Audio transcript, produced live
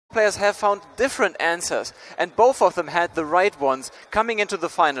Players have found different answers, and both of them had the right ones coming into the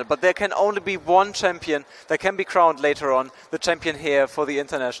final, but there can only be one champion that can be crowned later on, the champion here for the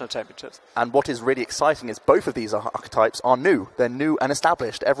international championships. And what is really exciting is both of these archetypes are new. They're new and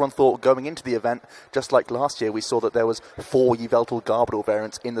established. Everyone thought going into the event, just like last year, we saw that there was 4 Yveltal Garbodor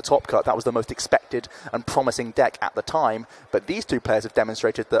variants in the top cut. That was the most expected and promising deck at the time, but these two players have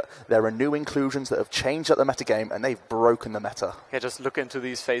demonstrated that there are new inclusions that have changed up the metagame, and they've broken the meta. Yeah, just look into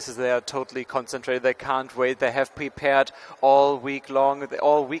these faces. They are totally concentrated. They can't wait. They have prepared all week long,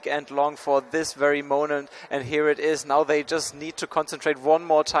 all weekend long for this very moment. And here it is. Now they just need to concentrate one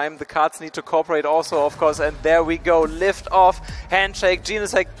more time. The cards need to cooperate also, of course. And there we go. Lift off. Handshake.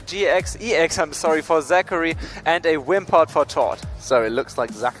 Genesect GX, EX, I'm sorry, for Zakary. And a Wimpod for Tord. So it looks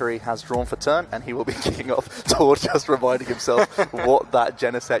like Zakary has drawn for turn, and he will be kicking off. Tord just reminding himself what that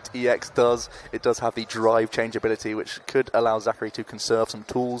Genesect EX does. It does have the drive change ability, which could allow Zakary to conserve some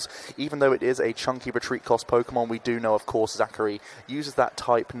tools. Even though it is a chunky retreat cost Pokemon, we do know, of course, Zakary uses that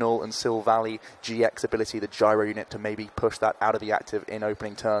Type Null and Sil Valley GX ability, the Gyro unit, to maybe push that out of the active in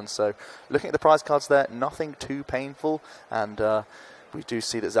opening turns. So looking at the prize cards there, nothing too painful, and we do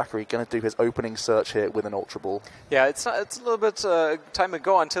see that Zakary going to do his opening search here with an Ultra Ball. Yeah, it's a little bit time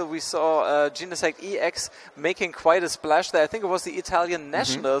ago until we saw Genesect EX making quite a splash there. I think it was the Italian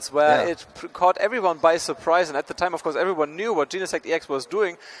Nationals where it caught everyone by surprise. And at the time, of course, everyone knew what Genesect EX was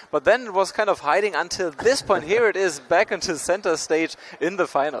doing. But then it was kind of hiding until this point. Here it is back into center stage in the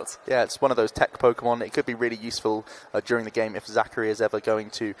finals. Yeah, it's one of those tech Pokemon. It could be really useful during the game if Zakary is ever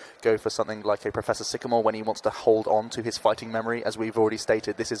going to go for something like a Professor Sycamore when he wants to hold on to his fighting memory. As we've already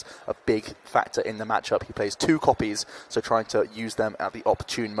stated, this is a big factor in the matchup. He plays 2 copies, so trying to use them at the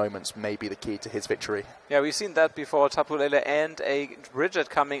opportune moments may be the key to his victory. Yeah, we've seen that before. Tapu Lele and a Bridget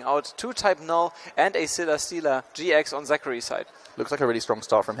coming out, 2 Type Null and a Celesteela GX on Zakary's side. Looks like a really strong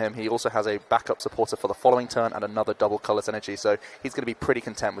start from him. He also has a backup supporter for the following turn and another double Colors Energy, so he's going to be pretty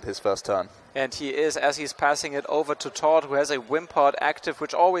content with his first turn. And he is, as he's passing it over to Tord, who has a Wimpod active,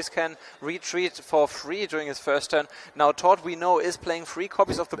 which always can retreat for free during his first turn. Now Tord, we know, is playing 3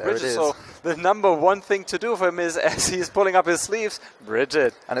 copies of the Bridget, so the number one thing to do for him is, as he's pulling up his sleeves,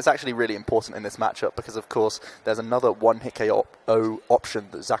 Bridget. And it's actually really important in this matchup because, of course, there's another 1-hit KO option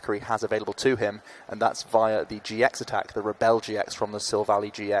that Zakary has available to him, and that's via the GX attack, the Rebel GX from the Sil Valley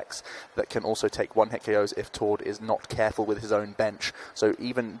GX, that can also take 1-hit KOs if Tord is not careful with his own bench. So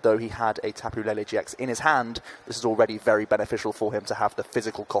even though he had a Tapu Lele GX in his hand, this is already very beneficial for him to have the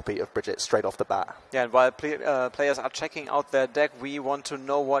physical copy of Bridget straight off the bat. Yeah, and while players are checking out their deck, we want to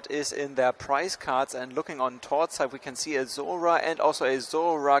know what is in their prize cards, and looking on Tord's side, we can see a Zora and also a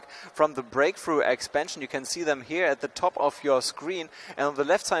Zoroark from the Breakthrough expansion. You can see them here at the top of your screen, and on the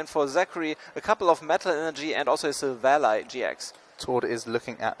left side for Zakary, a couple of Metal Energy and also a Silvally GX. Tord is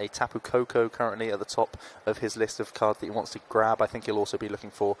looking at a Tapu Koko currently at the top of his list of cards that he wants to grab. I think he'll also be looking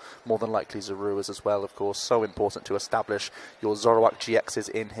for, more than likely, Zoruas as well, of course. So important to establish your Zoroark GXs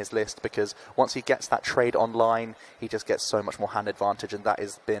in his list, because once he gets that trade online, he just gets so much more hand advantage, and that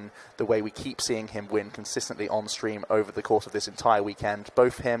has been the way we keep seeing him win consistently on stream over the course of this entire weekend.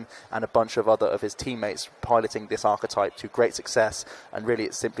 Both him and a bunch of other of his teammates piloting this archetype to great success, and really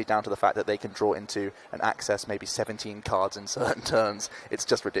it's simply down to the fact that they can draw into and access maybe 17 cards in certain turns. It's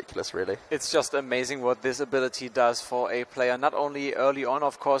just ridiculous, really. It's just amazing what this ability does for a player. Not only early on,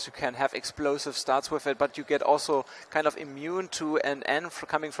 of course, you can have explosive starts with it, but you get also kind of immune to an N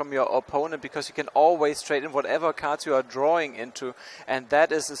coming from your opponent, because you can always trade in whatever cards you are drawing into, and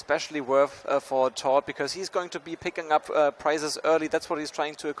that is especially worth for Tord, because he's going to be picking up prizes early. That's what he's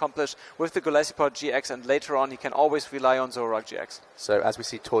trying to accomplish with the Golisopod GX, and later on he can always rely on Zoroark GX. So as we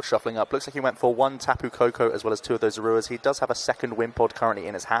see Tord shuffling up, looks like he went for 1 Tapu Koko as well as 2 of those Zoruas. He does have a second Wimpod currently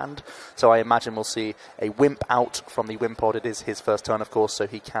in his hand, so I imagine we'll see a Wimp out from the Wimpod. It is his first turn, of course, so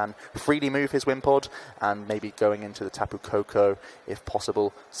he can freely move his Wimpod, and maybe going into the Tapu Koko if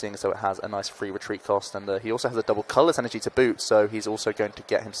possible, seeing as though it has a nice free retreat cost, and he also has a double Colors Energy to boot, so he's also going to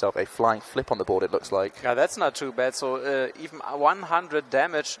get himself a Flying Flip on the board, it looks like. Yeah, that's not too bad. So even 100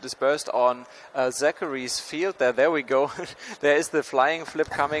 damage dispersed on Zakary's field there. There we go. There is the Flying Flip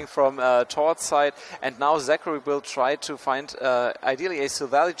coming from Tord's side, and now Zakary will try to find ideally a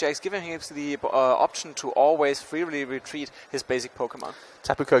Silvally GX, giving him the option to always freely retreat his basic Pokemon.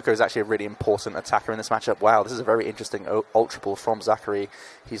 Tapu Koko is actually a really important attacker in this matchup. Wow, this is a very interesting Ultra Ball from Zakary.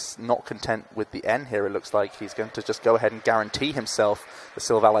 He's not content with the N here, it looks like. He's going to just go ahead and guarantee himself the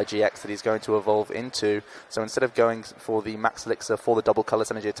Silvally GX that he's going to evolve into. So instead of going for the Max Elixir for the double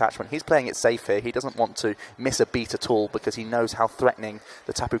Colors Energy attachment, he's playing it safe here. He doesn't want to miss a beat at all, because he knows how threatening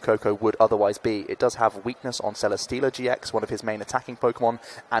the Tapu Koko would otherwise be. It does have weakness on Celesteela GX, one of his main attacking Pokemon,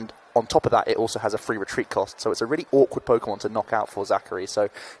 and on top of that, it also has a free retreat cost. So it's a really awkward Pokemon to knock out for Zakary. So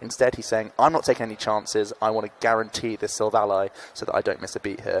instead, he's saying, I'm not taking any chances. I want to guarantee this Silvally so that I don't miss a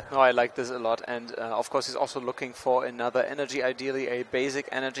beat here. No, I like this a lot. And of course, he's also looking for another energy, ideally a basic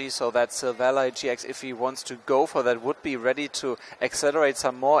energy, so that Silvally GX, if he wants to go for that, would be ready to accelerate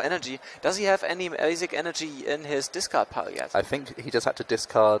some more energy. Does he have any basic energy in his discard pile yet? I think he just had to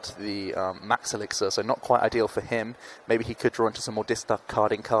discard the Max Elixir, so not quite ideal for him. Maybe he could draw into some more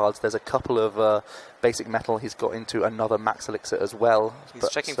discarding cards. There's a couple of basic metal. He's got into another Max Elixir as well. He's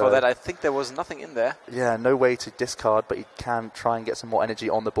checking for that. I think there was nothing in there. Yeah, no way to discard, but he can try and get some more energy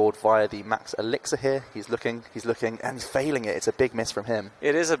on the board via the Max Elixir here. He's looking, and he's failing it. It's a big miss from him.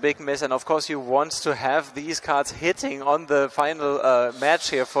 It is a big miss, and of course you want to have these cards hitting on the final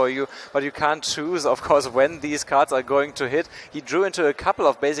match here for you, but you can't choose, of course, when these cards are going to hit. He drew into a couple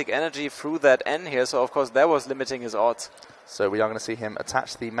of basic energy through that N here, so of course that was limiting his odds. So we are going to see him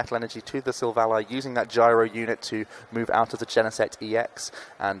attach the metal energy to the Silvally using that gyro unit to move out of the Genesect EX,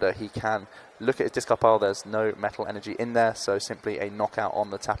 and he can look at his discard pile. There's no metal energy in there, so simply a knockout on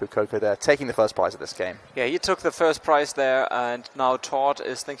the Tapu Koko there, taking the first prize of this game. Yeah, he took the first prize there, and now Todd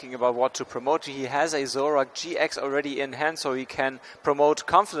is thinking about what to promote. He has a Zoroark GX already in hand, so he can promote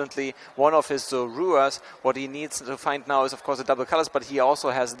confidently one of his Zoruas. What he needs to find now is, of course, the double colors, but he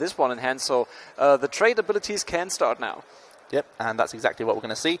also has this one in hand, so the trade abilities can start now. Yep, and that's exactly what we're going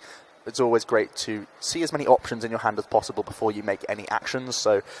to see. It's always great to see as many options in your hand as possible before you make any actions,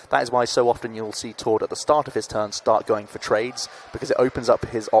 so that is why so often you'll see Tord at the start of his turn start going for trades, because it opens up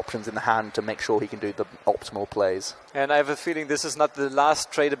his options in the hand to make sure he can do the optimal plays. And I have a feeling this is not the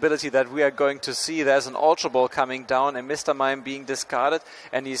last trade ability that we are going to see. There's an Ultra Ball coming down, and Mr. Mime being discarded,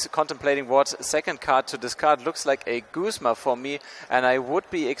 and he's contemplating what second card to discard. Looks like a Guzma for me, and I would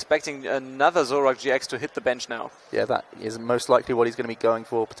be expecting another Zoroark GX to hit the bench now. Yeah, that is most likely what he's going to be going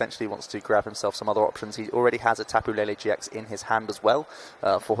for. Potentially wants to grab himself some other options. He already has a Tapu Lele GX in his hand as well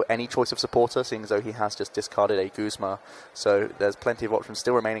for any choice of supporter, seeing as though he has just discarded a Guzma. So there's plenty of options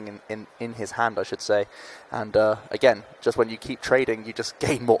still remaining in his hand, I should say. And again, just when you keep trading, you just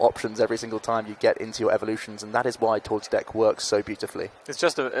gain more options every single time you get into your evolutions, and that is why Tord's deck works so beautifully. It's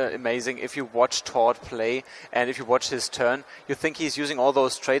just amazing. If you watch Tord play and if you watch his turn, you think he's using all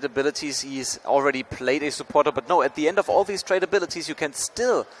those trade abilities. He's already played a supporter, but no, at the end of all these trade abilities, you can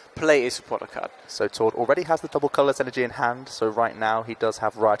still play a supporter card. So Tord already has the double colors energy in hand, so right now he does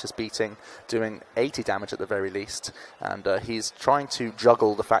have Riotous Beating doing 80 damage at the very least, and he's trying to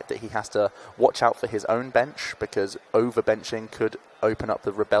juggle the fact that he has to watch out for his own bench, because overbenching could open up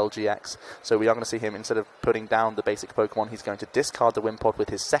the Rebel GX. So we are going to see him, instead of putting down the basic Pokemon, he's going to discard the Wimpod with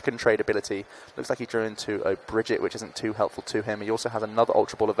his second trade ability. Looks like he drew into a Bridget, which isn't too helpful to him. He also has another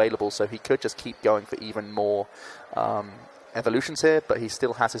Ultra Ball available, so he could just keep going for even more evolutions here, but he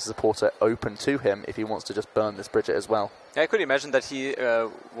still has his supporter open to him if he wants to just burn this Bridget as well. Yeah, I could imagine that he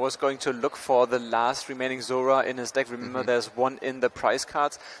was going to look for the last remaining Zora in his deck. Remember, there's one in the prize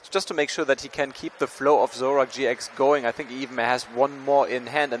cards. So just to make sure that he can keep the flow of Zoroark GX going, I think he even has one more in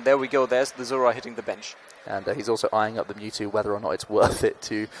hand. And there we go, there's the Zora hitting the bench. And he's also eyeing up the Mewtwo, whether or not it's worth it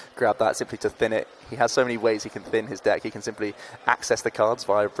to grab that simply to thin it. He has so many ways he can thin his deck. He can simply access the cards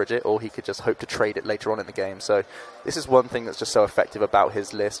via Bridget, or he could just hope to trade it later on in the game. So this is one thing that's just so effective about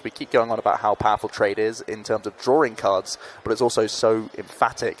his list. We keep going on about how powerful trade is in terms of drawing cards, but it's also so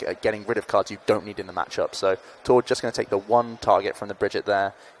emphatic at getting rid of cards you don't need in the matchup. So Tord just going to take the one target from the Bridget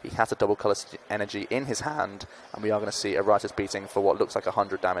there. He has a double color energy in his hand, and we are going to see a Riotous Beating for what looks like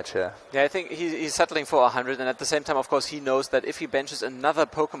 100 damage here. Yeah, I think he's settling for 100, and at the same time, of course, he knows that if he benches another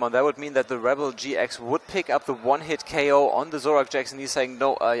Pokemon, that would mean that the Rebel GX would pick up the one-hit KO on the Zoroark GX, and he's saying,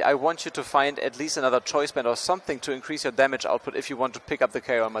 no, I want you to find at least another choice band or something to increase your damage output if you want to pick up the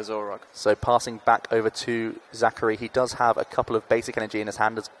KO on my Zoroark. So passing back over to Zakary, he does have a couple of basic energy in his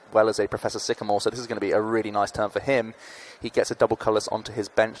hand as well as a Professor Sycamore, so this is going to be a really nice turn for him. He gets a double colors onto his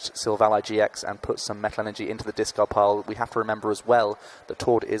benched Silvally GX and puts some metal energy into the discard pile. We have to remember as well that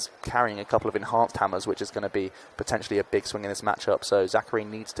Tord is carrying a couple of enhanced hammers, which is going to be potentially a big swing in this matchup. So Zakary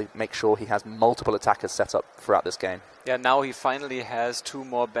needs to make sure he has multiple attackers set up throughout this game. Yeah, now he finally has two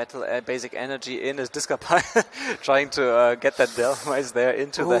more basic energy in his discard pile, trying to get that Delphice there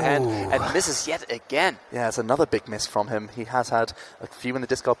into the hand, and misses yet again. Yeah, it's another big miss from him. He has had a few in the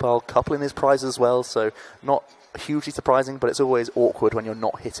discard pile, a couple in his prize as well, so not hugely surprising, but it's always awkward when you're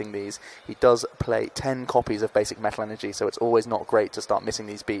not hitting these. He does play 10 copies of basic metal energy, so it's always not great to start missing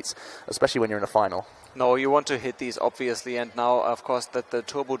these beats, especially when you're in a final. No, you want to hit these, obviously, and now, of course, that the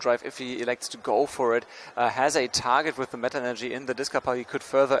turbo drive, if he elects to go for it, has a target with the metal energy in the discard pile. He could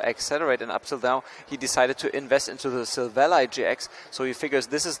further accelerate, and up till now, he decided to invest into the Silvally GX, so he figures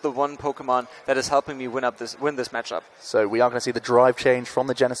this is the one Pokemon that is helping me win this matchup. So we are going to see the drive change from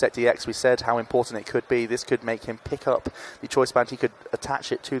the Genesect EX. We said how important it could be. This could make him pick up the Choice Band. He could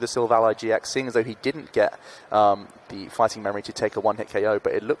attach it to the Silvally GX, seeing as though he didn't get the fighting memory to take a one-hit KO,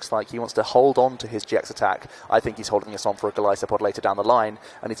 but it looks like he wants to hold on to his GX attack. I think he's holding this on for a Golisopod later down the line,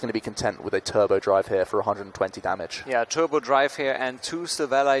 and he's going to be content with a turbo drive here for 120 damage. Yeah, turbo drive here, and 2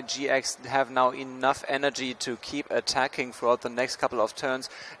 Silvally GX have now enough energy to keep attacking throughout the next couple of turns,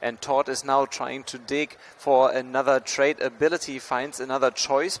 and Tord is now trying to dig for another trait ability, finds another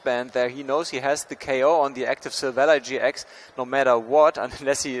Choice Band there. He knows he has the KO on the active Silvally GX no matter what,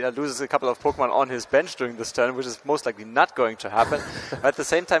 unless he loses a couple of Pokemon on his bench during this turn, which is most likely not going to happen. At the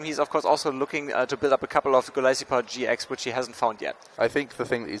same time, he's of course also looking to build up a couple of Golisopod GX, which he hasn't found yet. I think the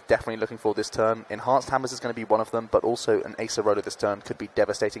thing that he's definitely looking for this turn, Enhanced Hammers is going to be one of them, but also an Acerola this turn could be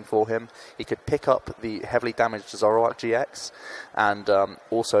devastating for him. He could pick up the heavily damaged Zoroark GX, and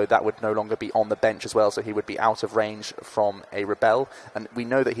also that would no longer be on the bench as well, so he would be out of range from a Rebel, and we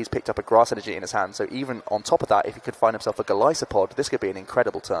know that he's picked up a Grass Energy in his hand, so even on top of that, if he could find himself a Golisopod, this could be an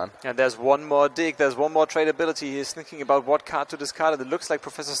incredible turn. And there's one more dig, there's one more trade ability. He's thinking about what card to discard, and it looks like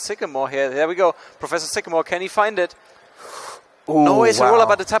Professor Sycamore here. There we go. Professor Sycamore, can he find it? Ooh, no Acerola, wow.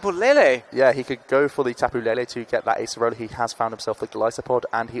 but the Tapu Lele. Yeah, he could go for the Tapu Lele to get that Acerola. He has found himself the Golisopod,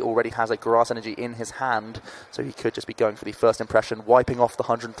 and he already has a Grass Energy in his hand, so he could just be going for the first impression, wiping off the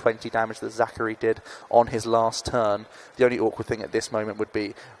 120 damage that Zakary did on his last turn. The only awkward thing at this moment would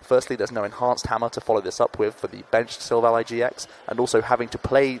be, firstly, there's no Enhanced Hammer to follow this up with for the benched Silvally GX, and also having to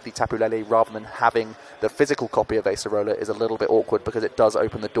play the Tapu Lele rather than having the physical copy of Acerola is a little bit awkward because it does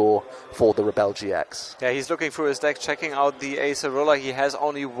open the door for the Rebel GX. Yeah, he's looking through his deck, checking out the Acerola. He has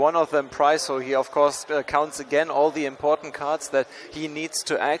only one of them prized, so he of course counts again all the important cards that he needs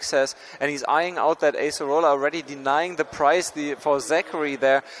to access, and he's eyeing out that Acerola, already denying the prize for Zakary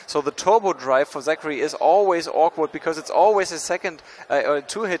there. So the turbo drive for Zakary is always awkward because it's always a second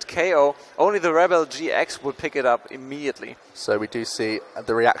two-hit KO. Only the Rebel GX would pick it up immediately. So we do see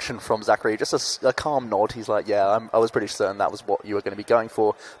the reaction from Zakary, just a calm nod. He's like, yeah, I was pretty certain that was what you were going to be going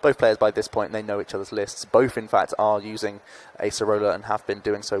for. Both players by this point, they know each other's lists. Both, in fact, are using Acerola and have been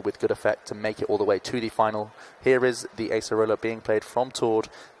doing so with good effect to make it all the way to the final. Here is the Acerola being played from Tord.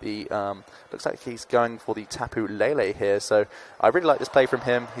 Looks like he's going for the Tapu Lele here, so I really like this play from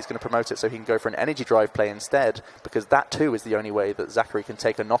him. He's going to promote it so he can go for an Energy Drive play instead, because that too is the only way that Zakary can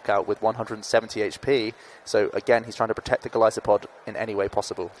take a knockout with 170 HP. So again, he's trying to protect the Golisopod in any way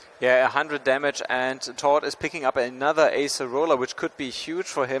possible. Yeah, 100 damage, and Tord is picking up another Acerola, which could be huge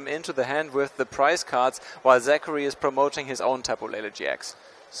for him, into the hand with the prize cards, while Zakary is promoting his own Tapu Lele GX.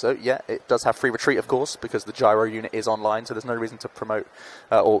 So yeah, it does have free retreat, of course, because the gyro unit is online, so there's no reason to promote,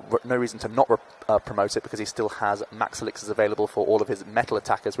 or no reason to not promote it, because he still has max elixirs available for all of his metal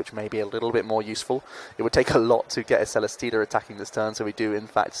attackers, which may be a little bit more useful. It would take a lot to get a Celesteela attacking this turn, so we do in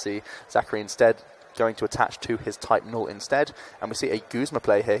fact see Zakary instead going to attach to his type null instead, and we see a Guzma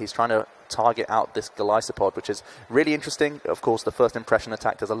play here. He's trying to target out this Golisopod, which is really interesting. Of course, the first impression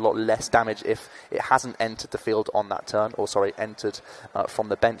attack does a lot less damage if it hasn't entered the field on that turn, or sorry, entered from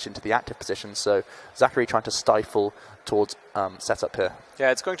the bench into the active position. So Zakary trying to stifle towards setup here.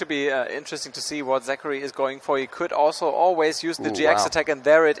 Yeah, it's going to be interesting to see what Zakary is going for. He could also always use the GX attack, and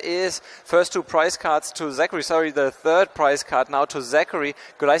there it is. First two prize cards to Zakary, sorry, the third prize card now to Zakary.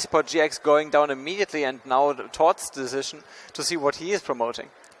 Golisopod GX going down immediately, and now Tord's decision to see what he is promoting.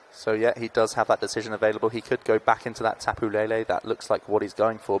 So yeah, he does have that decision available. He could go back into that Tapu Lele. That looks like what he's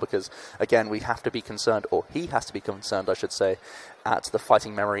going for, because again, we have to be concerned, or he has to be concerned, I should say, at the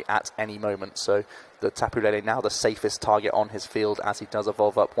fighting memory at any moment. So the Tapu Lele now the safest target on his field as he does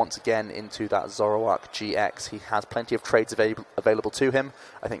evolve up once again into that Zoroark GX. He has plenty of trades available to him.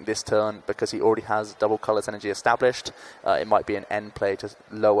 I think this turn, because he already has double Colours Energy established, it might be an end play to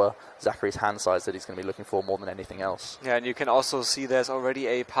lower Zakary's hand size that he's going to be looking for more than anything else. Yeah, and you can also see there's already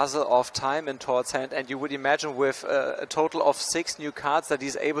a puzzle of time in Tord's hand, and you would imagine with a total of 6 new cards that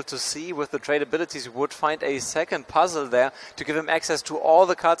he's able to see with the trade abilities, you would find a second puzzle there to give him access to all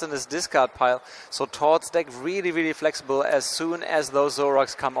the cards in his discard pile. So Tord's deck really, really flexible as soon as those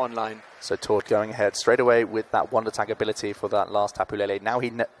Zoroarks come online. So Tord going ahead straight away with that Wonder Tag ability for that last Tapu Lele. Now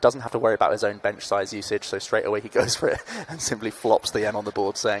he doesn't have to worry about his own bench size usage, so straight away he goes for it and simply flops the N on the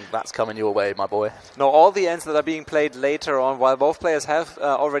board, saying, that's coming your way, my boy. Now, all the ends that are being played later on, while both players have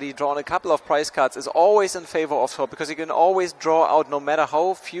already drawn a couple of prize cards, is always in favor of Tord, because he can always draw out no matter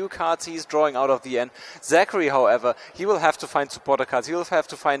how few cards he's drawing out of the end. Zakary, however, he will have to find supporter cards. He will have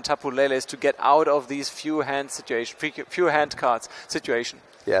to find Tapu Leles to get out of these few hand cards situation.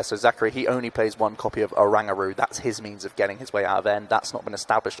 Yeah, so Zakary, he only plays one copy of Orangaroo. That's his means of getting his way out of end. That's not been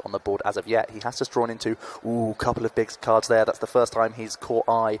established on the board as of yet. He has just drawn into, a couple of big cards there. That's the first time he's caught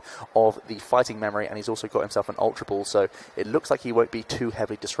eye of the fighting memory, and he's also got himself an Ultra Ball, so it looks like he won't be too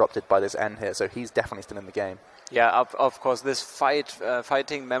heavily disrupted by this end here, so he's definitely still in the game. Yeah, of course, this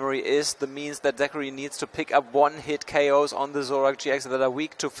fighting memory is the means that Zakary needs to pick up one-hit KOs on the Zoroark GX that are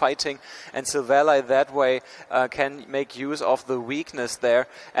weak to fighting, and Silvally that way can make use of the weakness there.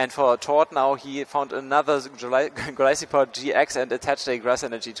 And for Tord now, he found another Golisopod GX and attached a Grass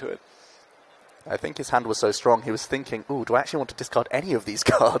Energy to it. I think his hand was so strong, he was thinking, do I actually want to discard any of these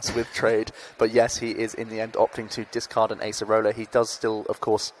cards with trade? But yes, he is in the end opting to discard an Acerola. He does still, of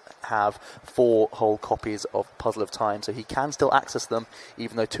course, have 4 whole copies of Puzzle of Time, so he can still access them,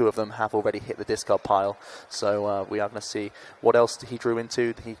 even though 2 of them have already hit the discard pile. So we are going to see what else he drew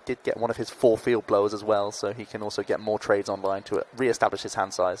into. He did get one of his 4 field blowers as well, so he can also get more trades online to re-establish his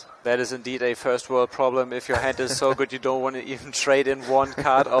hand size. That is indeed a first world problem. If your hand is so good, you don't want to even trade in one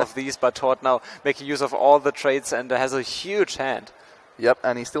card of these, but Tord now making use of all the trades and has a huge hand. Yep,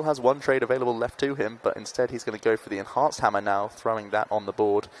 and he still has 1 trade available left to him, but instead he's going to go for the Enhanced Hammer now, throwing that on the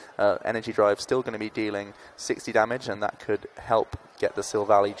board. Energy Drive still going to be dealing 60 damage, and that could help get the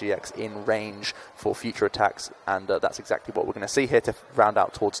Silvally GX in range for future attacks, and that's exactly what we're going to see here to round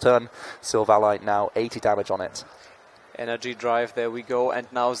out Tord's turn. Silvally now 80 damage on it. Energy Drive, there we go, and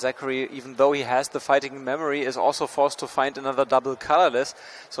now Zakary, even though he has the fighting memory, is also forced to find another double colorless.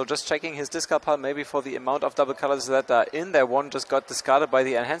 So just checking his discard pile, maybe for the amount of double colorless that are in there. 1 just got discarded by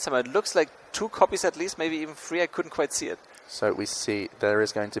the Enhancer. It looks like 2 copies at least, maybe even 3. I couldn't quite see it. So we see there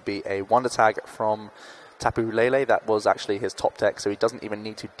is going to be a Wonder Tag from Tapu Lele. That was actually his top deck, so he doesn't even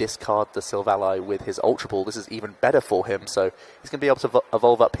need to discard the Silvally with his Ultra Ball. This is even better for him, so he's going to be able to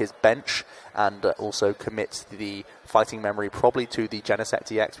evolve up his bench and also commit the fighting memory probably to the Genesect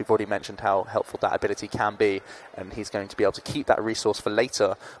DX. We've already mentioned how helpful that ability can be, and he's going to be able to keep that resource for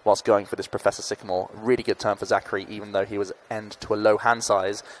later whilst going for this Professor Sycamore. Really good turn for Zakary, even though he was end to a low hand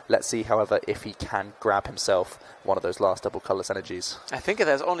size. Let's see, however, if he can grab himself one of those last double colorless energies. I think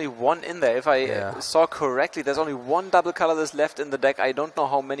there's only 1 in there. If I saw correctly, there's only 1 double colorless left in the deck. I don't know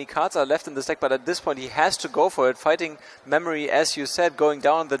how many cards are left in this deck, but at this point he has to go for it. Fighting memory, as you said, going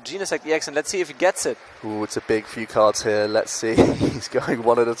down the Genesect EX, and let's see if he gets it. Ooh, it's a big few cards here. Let's see. He's going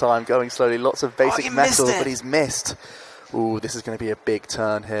one at a time, going slowly. Lots of basic metal, but he's missed. Ooh, this is going to be a big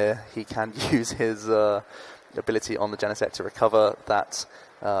turn here. He can use his ability on the Genesect to recover that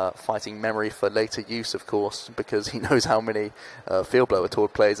fighting memory for later use, of course, because he knows how many Field Blower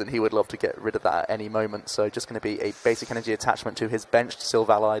Tord plays, and he would love to get rid of that at any moment. So just going to be a basic energy attachment to his benched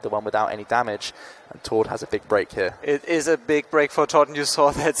Silvally, the one without any damage, and Tord has a big break here. It is a big break for Tord, and you saw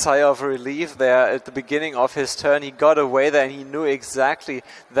that sigh of relief there at the beginning of his turn. He got away there, and he knew exactly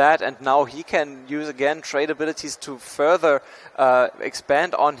that, and now he can use again trade abilities to further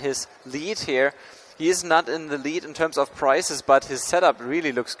expand on his lead here. He is not in the lead in terms of prices, but his setup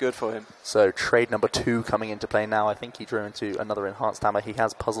really looks good for him. So trade number 2 coming into play now. I think he drew into another Enhanced Hammer. He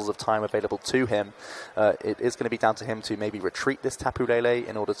has Puzzles of Time available to him. It is going to be down to him to maybe retreat this Tapu Lele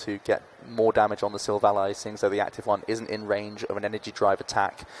in order to get more damage on the Silvally, seeing so the active one isn't in range of an Energy Drive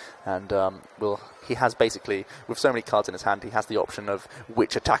attack. And he has basically, with so many cards in his hand, he has the option of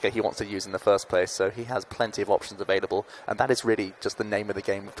which attacker he wants to use in the first place. So he has plenty of options available, and that is really just the name of the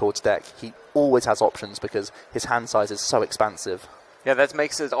game with Tord's deck. He always has options because his hand size is so expansive. Yeah, that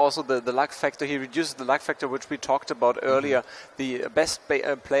makes it also the luck factor. He reduces the luck factor, which we talked about earlier. The best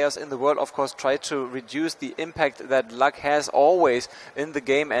players in the world, of course, try to reduce the impact that luck has always in the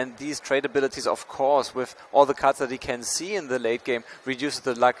game. And these trade abilities, of course, with all the cards that he can see in the late game, reduces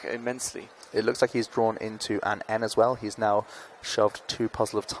the luck immensely. It looks like he's drawn into an N as well. He's now shoved 2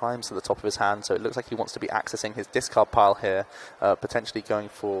 Puzzle of Times to the top of his hand, so it looks like he wants to be accessing his discard pile here, potentially going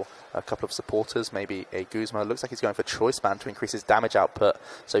for a couple of supporters, maybe a Guzma. Looks like he's going for Choice Band to increase his damage output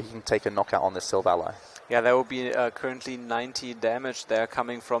so he can take a knockout on this Silvally. Yeah, there will be currently 90 damage there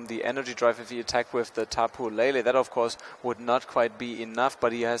coming from the energy drive if he attacked with the Tapu Lele. That, of course, would not quite be enough,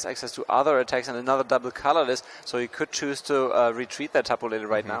 but he has access to other attacks and another double colorless, so he could choose to retreat that Tapu Lele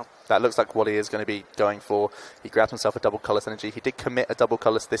right now. That looks like what he is going to be going for. He grabbed himself a double colorless energy. He did commit a double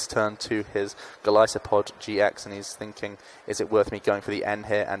colorless this turn to his Golisopod GX, and he's thinking, is it worth me going for the N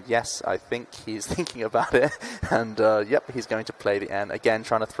here? And yes, I think he's thinking about it. And yep, he's going to play the N. Again,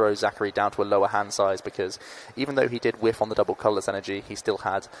 trying to throw Zakary down to a lower hand size, because even though he did whiff on the double colorless energy, he still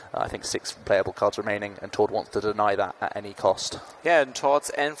had, I think, 6 playable cards remaining, and Tord wants to deny that at any cost. Yeah, and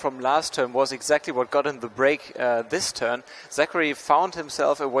Tord's N from last turn was exactly what got him the break this turn. Zakary found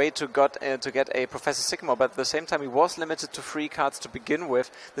himself a way to get a Professor Sycamore, but at the same time he was limited to 3 cards to begin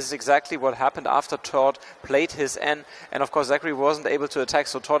with. This is exactly what happened after Tord played his N, and of course Zakary wasn't able to attack,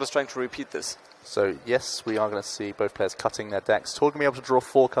 so Tord is trying to repeat this. So yes, we are going to see both players cutting their decks. Tord going to be able to draw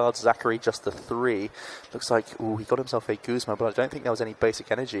 4 cards, Zakary just the 3. Looks like, ooh, he got himself a Guzma, but I don't think there was any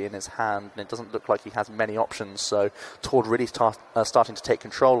basic energy in his hand, and it doesn't look like he has many options. So Tord really starting to take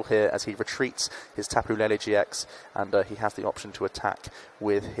control here as he retreats his Tapu Lele GX, and he has the option to attack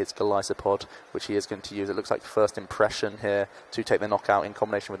with his Golisopod, which he is going to use. It looks like first impression here to take the knockout in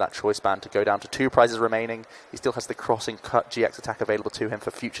combination with that choice band to go down to 2 prizes remaining. He still has the crossing cut GX attack available to him for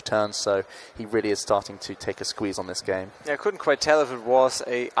future turns, so he really is starting to take a squeeze on this game. Yeah, I couldn't quite tell if it was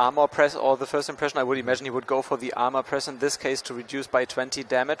a armor press or the first impression. I would imagine he would go for the armor press in this case to reduce by 20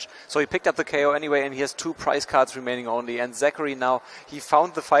 damage. So he picked up the KO anyway, and he has 2 prize cards remaining only. And Zakary now, he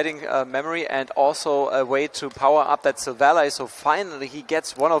found the fighting memory and also a way to power up that Silvally, so finally he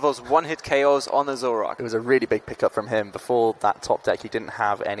gets one of those one-hit KOs on the Zoroark. It was a really big pickup from him. Before that top deck, he didn't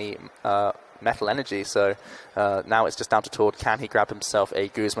have any metal energy, so now it's just down to Tord. Can he grab himself a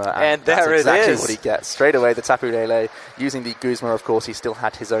Guzma? And there that's exactly it is. What he gets. Straight away, the Tapu Lele. Using the Guzma, of course, he still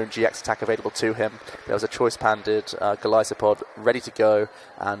had his own GX attack available to him. There was a choice-banded Golisopod ready to go,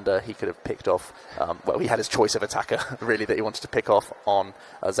 and he could have picked off, well, he had his choice of attacker, really, that he wanted to pick off on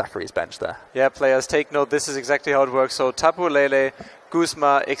Zakary's bench there. Yeah, players, take note, this is exactly how it works. So Tapu Lele,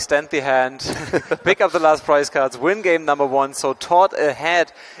 Guzma, extend the hand, pick up the last prize cards, win game number 1. So Tord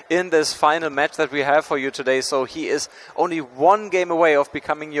ahead in this final match that we have for you today. So he is only 1 game away of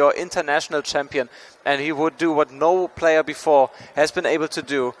becoming your international champion, and he would do what no player before has been able to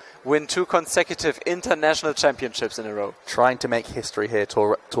do, win 2 consecutive international championships in a row. Trying to make history here,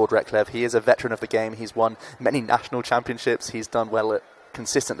 Tord Reklev. He is a veteran of the game. He's won many national championships. He's done well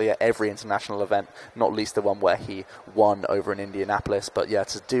consistently at every international event, not least the one where he won over in Indianapolis. But yeah,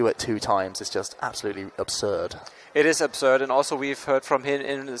 to do it 2 times is just absolutely absurd. It is absurd, and also we've heard from him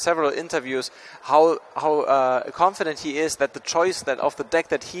in several interviews how confident he is that the choice of the deck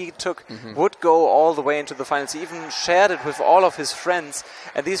that he took would go all the way into the finals. He even shared it with all of his friends,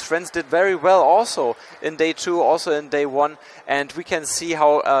 and these friends did very well also in day 2, also in day 1, and we can see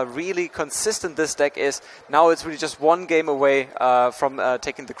how really consistent this deck is. Now it's really just 1 game away from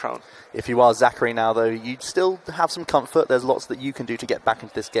taking the crown. If you are Zakary now, though, you still have some comfort. There's lots that you can do to get back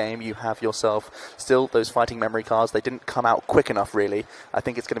into this game. You have yourself still those fighting memory cards. They didn't come out quick enough, really. I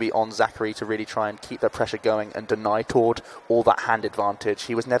think it's going to be on Zakary to really try and keep the pressure going and deny Tord all that hand advantage.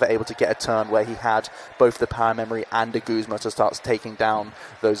 He was never able to get a turn where he had both the power memory and a Guzma to start taking down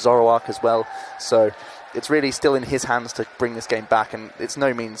those Zoroark as well. So it's really still in his hands to bring this game back, and it's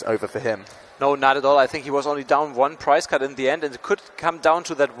no means over for him. No, not at all. I think he was only down 1 prize card in the end, and it could come down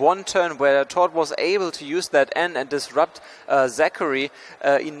to that 1 turn where Tord was able to use that N and disrupt Zakary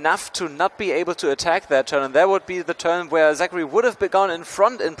enough to not be able to attack that turn, and that would be the turn where Zakary would have gone in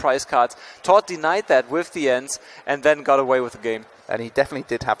front in prize cards. Tord denied that with the Ns and then got away with the game. And he definitely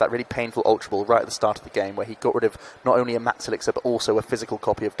did have that really painful Ultra Ball right at the start of the game where he got rid of not only a Max Elixir but also a physical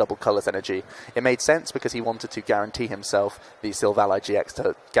copy of Double Colors Energy. It made sense because he wanted to guarantee himself the Silvally GX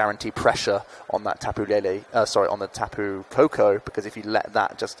to guarantee pressure on that Tapu Lele, on the Tapu Koko, because if you let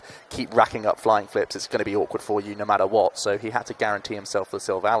that just keep racking up flying flips, it's going to be awkward for you no matter what. So he had to guarantee himself the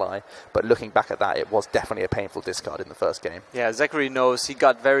Silvally, but looking back at that, it was definitely a painful discard in the first game. Yeah, Zakary knows he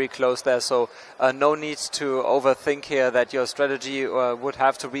got very close there, so no need to overthink here that your strategy would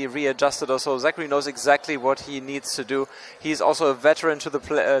have to be readjusted or so. Zakary knows exactly what he needs to do. He's also a veteran to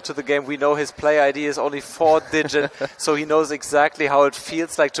the game. We know his play ID is only 4-digit, so he knows exactly how it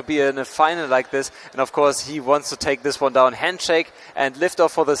feels like to be in a final like this. And of course, he wants to take this one down. Handshake and lift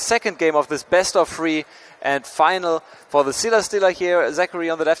off for the second game of this best of 3. And final for the Celesteela here,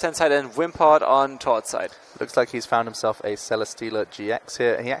 Zakary on the left-hand side and Wimpod on Todd's side. Looks like he's found himself a Celesteela GX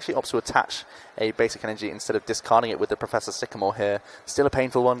here, and he actually opts to attach a basic energy instead of discarding it with the Professor Sycamore here. Still a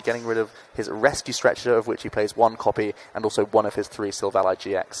painful one, getting rid of his Rescue Stretcher, of which he plays 1 copy, and also 1 of his 3 Sylvalai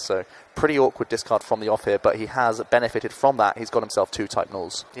GX. So pretty awkward discard from the off here, but he has benefited from that. He's got himself 2 Type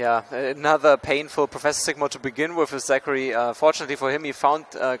Nulls. Yeah, another painful Professor Sycamore to begin with Zakary. Fortunately for him, he found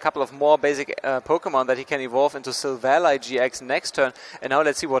a couple of more basic Pokemon that he can evolve into Sylvalai GX next turn. And now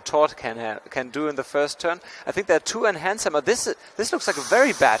let's see what Todd can do in the first turn. I think there are 2 Enhance Hammer. This looks like a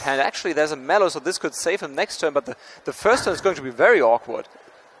very bad hand. Actually, there's a Mellow, so this could save him next turn, but the first turn is going to be very awkward.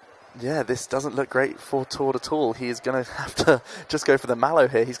 Yeah, this doesn't look great for Todd at all. He is going to have to just go for the Mallow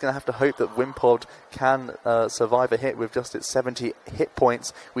here. He's going to have to hope that Wimpod can survive a hit with just its 70 hit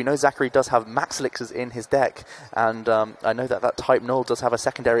points. We know Zakary does have Max Elixirs in his deck, and I know that Type Null does have a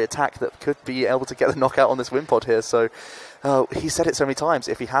secondary attack that could be able to get the knockout on this Wimpod here. So he said it so many times,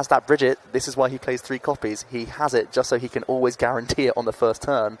 if he has that Bridget, this is why he plays 3 copies. He has it just so he can always guarantee it on the first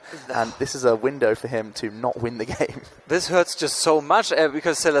turn, and this is a window for him to not win the game. This hurts just so much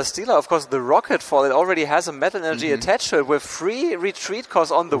because Celesteela, of course, the Rocket Fall, it already has a Metal Energy attached to it. With free retreat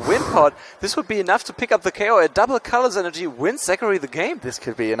cost on the Wimpod, this would be enough to pick up the KO. A double Colors Energy wins Zakary the game. This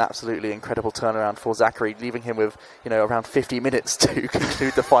could be an absolutely incredible turnaround for Zakary, leaving him with around 50 minutes to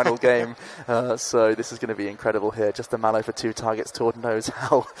conclude the final game. So this is going to be incredible here. Just a Mallow for 2 targets. Todd knows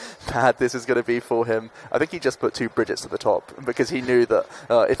how bad this is going to be for him. I think he just put 2 Bridgets to the top because he knew that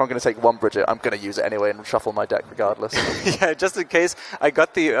if I'm going to take 1 Bridget, I'm going to use it anyway and shuffle my deck regardless. Yeah, just in case I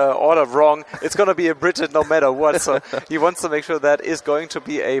got the order wrong, it's going to be a Bridget no matter what. So he wants to make sure that is going to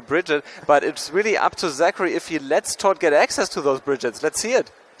be a Bridget. But it's really up to Zakary if he lets Todd get access to those Bridgets. Let's see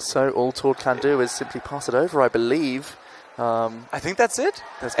it. So all Todd can do is simply pass it over, I believe. I think that's it.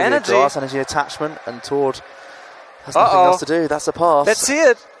 There's going to be a Grass Energy attachment, and Todd has nothing else to do. That's a pass. Let's see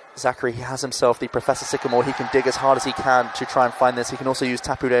it. Zakary, he has himself the Professor Sycamore. He can dig as hard as he can to try and find this. He can also use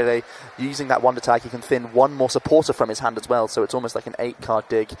Tapu Lele. Using that Wonder Tag, he can thin 1 more supporter from his hand as well. So it's almost like an 8-card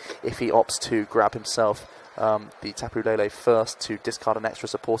dig if he opts to grab himself the Tapu Lele first to discard an extra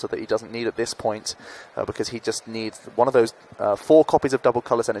supporter that he doesn't need at this point because he just needs one of those 4 copies of Double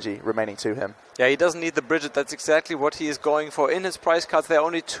Colors Energy remaining to him. Yeah, he doesn't need the Bridget. That's exactly what he is going for. In his prize cards, there are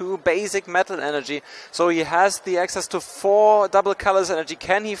only 2 basic Metal Energy, so he has the access to 4 Double Colors Energy.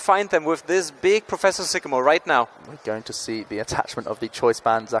 Can he find them with this big Professor Sycamore right now? We're going to see the attachment of the Choice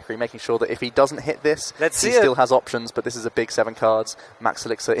Band, Zakary, making sure that if he doesn't hit this, he still has options, but this is a big 7 cards. Max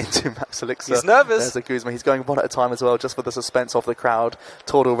Elixir into Max Elixir. He's nervous. There's a Guzma. He's going 1 at a time as well, just for the suspense of the crowd.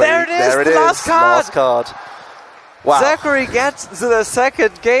 Todd already. There it is. Last card. Wow. Zakary gets the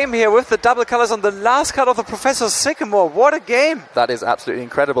second game here with the double colors on the last card of the Professor Sycamore. What a game. That is absolutely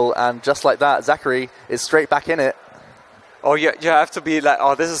incredible. And just like that, Zakary is straight back in it. Oh, you have to be like,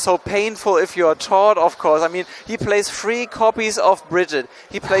 oh, this is so painful if you're Todd, of course. I mean, he plays 3 copies of Bridget.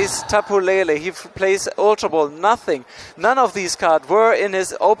 He plays Tapu Lele. He plays Ultra Ball. Nothing. None of these cards were in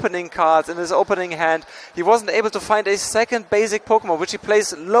his opening cards, in his opening hand. He wasn't able to find a second basic Pokemon, which he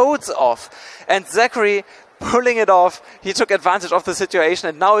plays loads of. And Zakary, pulling it off, he took advantage of the situation,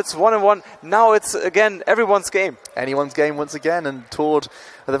 and now it's 1-1. Now it's, again, everyone's game. Anyone's game once again, and Todd,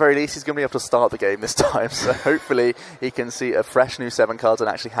 at the very least, he's going to be able to start the game this time. So hopefully he can see a fresh new 7 cards and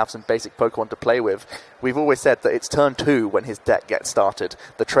actually have some basic Pokemon to play with. We've always said that it's turn 2 when his deck gets started.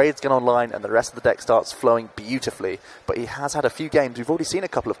 The trades get online and the rest of the deck starts flowing beautifully. But he has had a few games, we've already seen a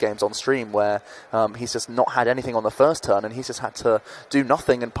couple of games on stream where he's just not had anything on the first turn and he's just had to do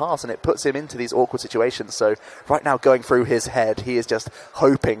nothing and pass, and it puts him into these awkward situations. So right now, going through his head, he is just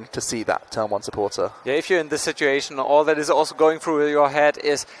hoping to see that turn 1 supporter. Yeah, if you're in this situation, all that is also going through your head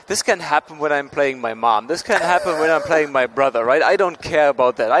is, this can happen when I'm playing my mom. This can happen when I'm playing my brother, right? I don't care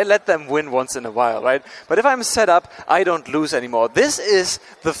about that. I let them win once in a while, right? But if I'm set up, I don't lose anymore. This is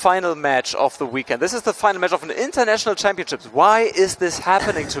the final match of the weekend. This is the final match of an international championships. Why is this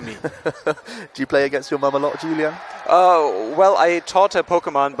happening to me? Do you play against your mum a lot, Julian? Well, I taught her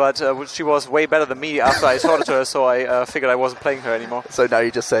Pokemon, but she was way better than me after I taught it to her, so I figured I wasn't playing her anymore. So now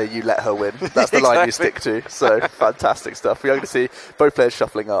you just say you let her win. That's the line you stick to. So fantastic stuff. We are going to see both players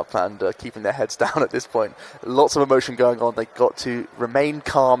shuffling up and keeping their heads down at this point. Lots of emotion going on. They got to remain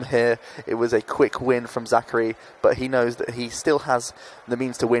calm here. It was a quick win from Zakary, but he knows that he still has the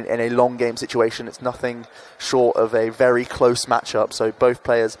means to win in a long game situation. It's nothing short of a very close matchup. So both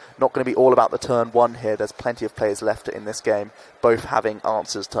players not going to be all about the turn 1 here. There's plenty of players left in this game, both having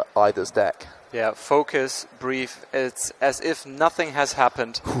answers to either's deck. Yeah, focus, breathe. It's as if nothing has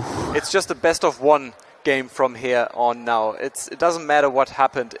happened. It's just a best of 1 game from here on now. It doesn't matter what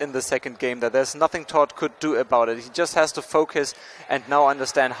happened in the second game. There's nothing Todd could do about it. He just has to focus and now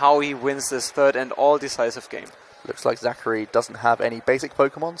understand how he wins this third and all-decisive game. Looks like Zakary doesn't have any basic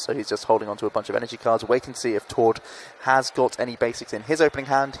Pokemon, so he's just holding on to a bunch of energy cards. Waiting to see if Todd has got any basics in his opening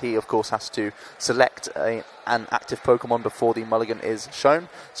hand. He, of course, has to select an active Pokemon before the mulligan is shown.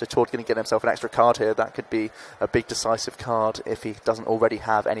 So Todd going to get himself an extra card here. That could be a big decisive card if he doesn't already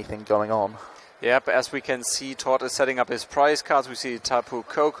have anything going on. Yep, as we can see, Todd is setting up his prize cards. We see Tapu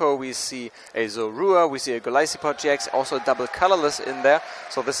Koko, we see a Zorua, we see a Golisopod GX, also a double colorless in there.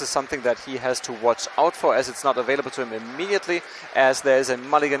 So this is something that he has to watch out for, as it's not available to him immediately, as there is a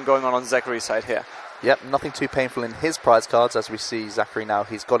mulligan going on Zakary's side here. Yep, nothing too painful in his prize cards. As we see Zakary now,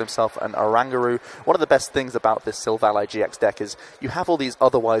 he's got himself an Oranguru. One of the best things about this Silvally GX deck is you have all these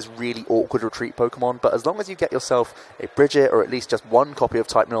otherwise really awkward retreat Pokemon, but as long as you get yourself a Bridget or at least just one copy of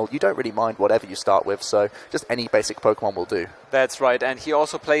Type Null, you don't really mind whatever you start with, so just any basic Pokemon will do. That's right, and he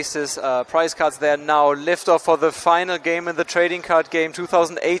also placed his prize cards there now. Liftoff for the final game in the trading card game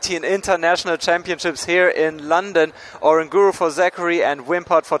 2018 International Championships here in London. Oranguru for Zakary and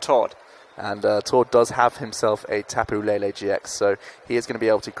Wimpod for Todd. And Todd does have himself a Tapu Lele GX, so he is going to be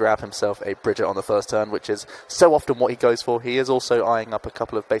able to grab himself a Bridget on the first turn, which is so often what he goes for. He is also eyeing up a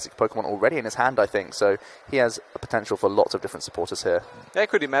couple of basic Pokemon already in his hand, I think, so he has a potential for lots of different supporters here. I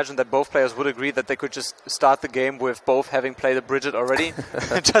could imagine that both players would agree that they could just start the game with both having played a Bridget already,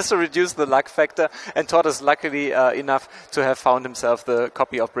 just to reduce the luck factor, and Todd is luckily enough to have found himself the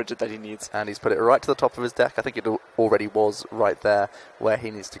copy of Bridget that he needs. And he's put it right to the top of his deck. I think it already was right there where he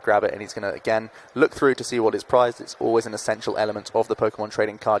needs to grab it, and he's going to again look through to see what is prized. It's always an essential element of the Pokemon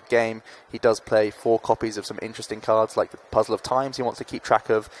trading card game. He does play 4 copies of some interesting cards like the Puzzle of Times he wants to keep track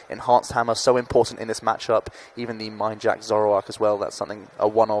of. Enhanced Hammer, so important in this matchup. Even the Mind Jack Zoroark as well, that's something, a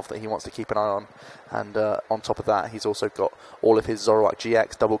one-of that he wants to keep an eye on. And on top of that, he's also got all of his Zoroark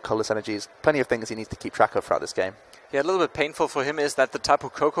GX, double colorless energies, plenty of things he needs to keep track of throughout this game. Yeah, a little bit painful for him is that the Tapu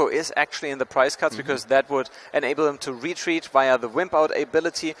Koko is actually in the prize cards, because that would enable him to retreat via the Wimp Out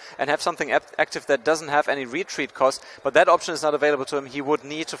ability and have something active that doesn't have any retreat cost, but that option is not available to him. He would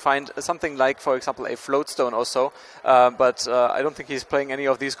need to find something like, for example, a Floatstone or so, but I don't think he's playing any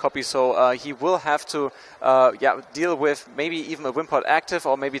of these copies, so he will have to deal with maybe even a Wimp Out active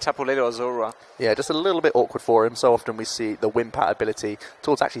or maybe Tapu Lele or Zorua. Yeah, just a little bit awkward for him. So often we see the Wimp Out ability.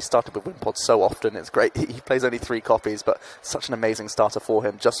 Todd's actually started with Wimpod so often, it's great. He plays only 3 copies, but such an amazing starter for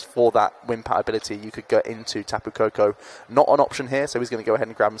him. Just for that Wimp Out ability, you could go into Tapu Koko. Not an option here, so he's going to go ahead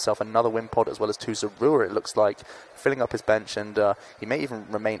and grab himself another Wimpod as well as 2 Zorua, it looks like, filling up his bench, and he may even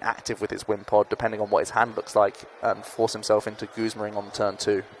remain active with his Wimpod, depending on what his hand looks like, and force himself into Guzmaring on turn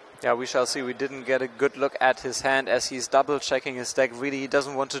 2. Yeah, we shall see. We didn't get a good look at his hand as he's double-checking his deck. Really, he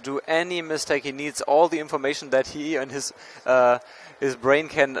doesn't want to do any mistake. He needs all the information that he and his brain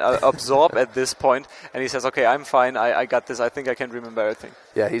can absorb at this point. And he says, okay, I'm fine. I got this. I think I can remember everything.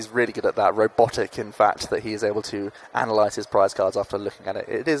 Yeah, he's really good at that. Robotic, in fact, that he is able to analyze his prize cards after looking at it.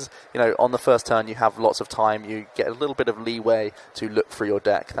 It is, on the first turn, you have lots of time. You get a little bit of leeway to look through your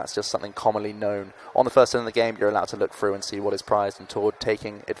deck. That's just something commonly known. On the first turn of the game, you're allowed to look through and see what is prized, and Todd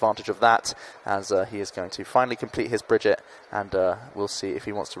taking advantage of that as he is going to finally complete his Bridget, and we'll see if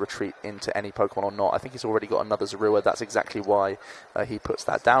he wants to retreat into any Pokemon or not. I think he's already got another Zorua. That's exactly why he puts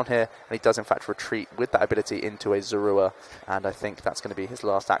that down here, and he does in fact retreat with that ability into a Zorua, and I think that's going to be his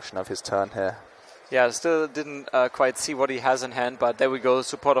last action of his turn here. Yeah, still didn't quite see what he has in hand, but there we go.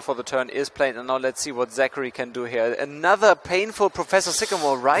 Supporter for the turn is played, and now let's see what Zakary can do here. Another painful Professor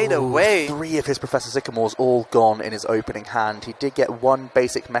Sycamore right away. 3 of his Professor Sycamores all gone in his opening hand. He did get 1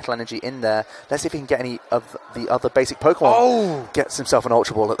 basic Metal Energy in there. Let's see if he can get any of the other basic Pokemon. Oh! Gets himself an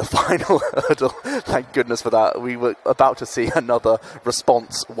Ultra Ball at the final hurdle. Thank goodness for that. We were about to see another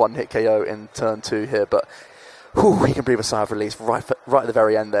response 1-hit KO in turn 2 here, but he can breathe a sigh of relief right at the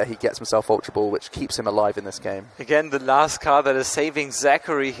very end there. He gets himself Ultra Ball, which keeps him alive in this game. Again, the last card that is saving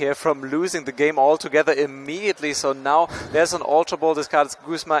Zakary here from losing the game altogether immediately. So now there's an Ultra Ball. This card is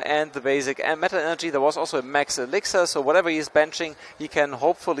Guzma and the basic and Metal Energy. There was also a Max Elixir, so whatever he's benching, he can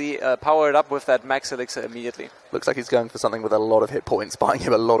hopefully power it up with that Max Elixir immediately. Looks like he's going for something with a lot of hit points, buying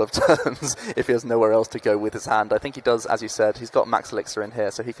him a lot of turns if he has nowhere else to go with his hand. I think he does, as you said, he's got Max Elixir in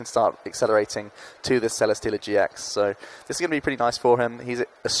here, so he can start accelerating to this Celesteela GX. So this is going to be pretty nice for him. He's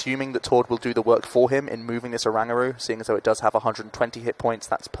assuming that Tord will do the work for him in moving this Orangaroo, seeing as though it does have 120 hit points.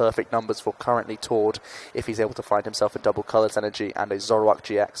 That's perfect numbers for currently Tord if he's able to find himself a double Colours Energy and a Zoroark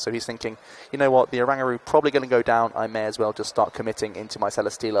GX. So he's thinking, you know what, the Orangaroo probably going to go down. I may as well just start committing into my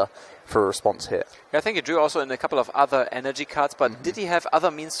Celesteela for a response hit. Yeah, I think he drew also in a couple of other energy cards, but did he have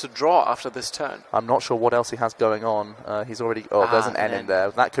other means to draw after this turn? I'm not sure what else he has going on. He's already... Oh, there's an N in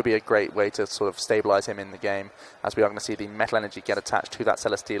there. That could be a great way to sort of stabilize him in the game, as we are going to see the Metal Energy get attached to that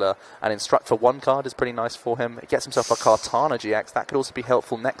Celesteela. And Instruct for 1 card is pretty nice for him. It gets himself a Kartana GX. That could also be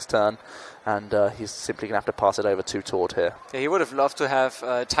helpful next turn. And he's simply going to have to pass it over to Tord here. Yeah, he would have loved to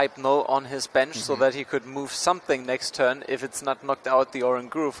have Type Null on his bench so that he could move something next turn if it's not knocked out the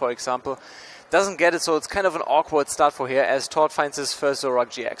Oranguru, for example. Doesn't get it, so it's kind of an awkward start for here as Tord finds his first Zoroark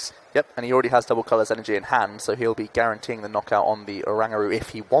GX. Yep, and he already has double Colours Energy in hand, so he'll be guaranteeing the knockout on the Orangaroo if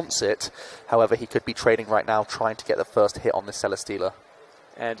he wants it. However, he could be trading right now, trying to get the first hit on this Celesteela.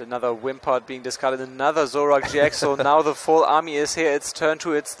 And another Wimpod being discarded, another Zoroark GX, so now the full army is here. It's turn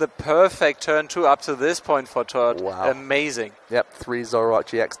 2, it's the perfect turn 2 up to this point for Tord. Wow. Amazing. Yep, 3 Zoroark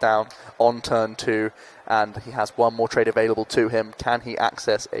GX down on turn 2, and he has one more trade available to him. Can he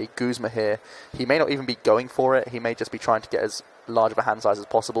access a Guzma here? He may not even be going for it, he may just be trying to get as large of a hand size as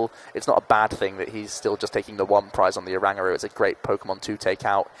possible. It's not a bad thing that he's still just taking the 1 prize on the Orangaroo. It's a great Pokemon to take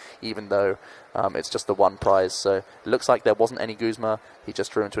out, even though it's just the 1 prize. So it looks like there wasn't any Guzma. He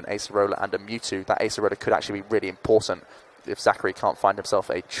just drew into an Acerola and a Mewtwo. That Acerola could actually be really important if Zakary can't find himself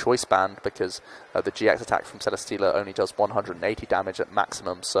a choice band, because the GX attack from Celesteela only does 180 damage at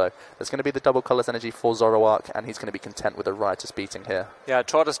maximum. So there's going to be the double Colours Energy for Zoroark, and he's going to be content with a Riotous beating here. Yeah,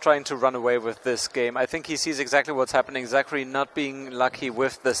 Tord is trying to run away with this game. I think he sees exactly what's happening. Zakary not being lucky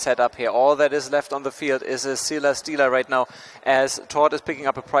with the setup here. All that is left on the field is a Celesteela right now, as Tord is picking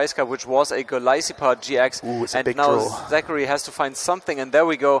up a prize card, which was a Golisipod GX. Ooh, it's a big now draw. Zakary has to find something, and there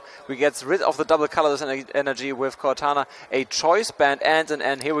we go. We get rid of the double Colours Energy with Cortana, a choice band and an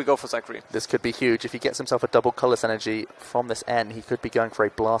N. Here we go for Zakary. This could be huge. If he gets himself a double Colours Energy from this N, he could be going for a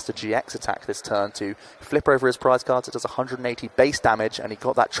Blaster GX attack this turn to flip over his prize cards. It does 180 base damage, and he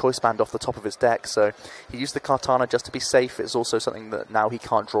got that choice band off the top of his deck. So he used the Kartana just to be safe. It's also something that now he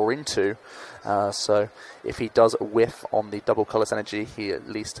can't draw into. So if he does whiff on the double Colours Energy, he at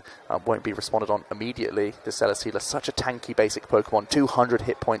least won't be responded on immediately. The Celesteela, such a tanky basic Pokemon. 200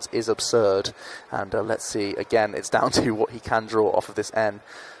 hit points is absurd. And let's see, again, it's down to what he can draw off of this N.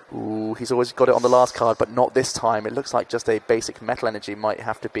 Ooh, he's always got it on the last card, but not this time. It looks like just a basic Metal Energy might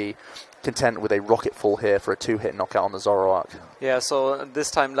have to be content with a Rocket Fall here for a 2-hit knockout on the Zoroark. Yeah, so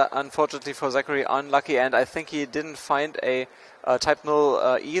this time, unfortunately for Zakary, unlucky, and I think he didn't find a Type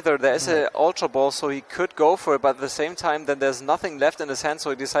Null either. There is an Ultra Ball, so he could go for it, but at the same time, then there's nothing left in his hand,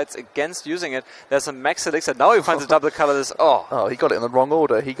 so he decides against using it. There's a Max Elixir. Now he finds a double Colours. Oh, he got it in the wrong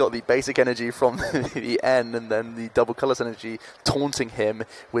order. He got the basic energy from the N, and then the double Colours Energy taunting him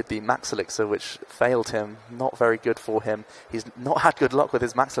with the Max Elixir, which failed him. Not very good for him. He's not had good luck with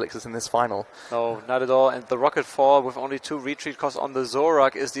his Max Elixirs in this final. No, not at all. And the Rocket Fall with only 2 retreat costs on the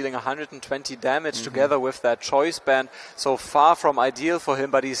Zoroark is dealing 120 damage together with that choice band. So far from ideal for him,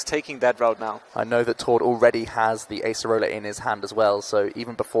 but he's taking that route now. I know that Tord already has the Acerola in his hand as well, so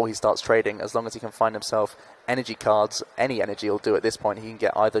even before he starts trading, as long as he can find himself energy cards, any energy will do at this point. He can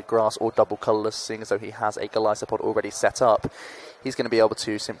get either grass or double colourless, seeing as though he has a Golisopod already set up. He's going to be able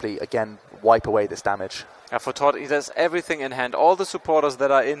to simply, again, wipe away this damage. Yeah, for Tord, he does everything in hand. All the supporters that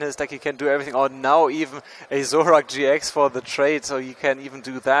are in his deck, he can do everything. Or now even a Zoroark GX for the trade, so he can even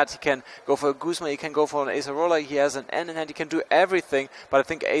do that. He can go for a Guzma, he can go for an Acerola. He has an N in hand, he can do everything. But I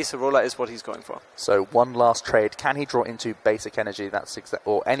think Acerola is what he's going for. So one last trade. Can he draw into basic energy,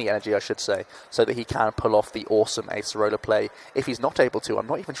 or any energy I should say, so that he can pull off the awesome Acerola play? If he's not able to, I'm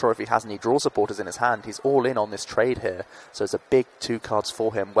not even sure if he has any draw supporters in his hand. He's all in on this trade here. So it's a big 2 cards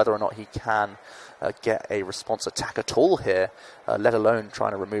for him, whether or not he can get a response attack at all here, let alone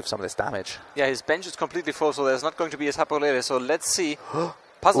trying to remove some of this damage. Yeah, his bench is completely full, so there's not going to be a Tapu Lele. So let's see.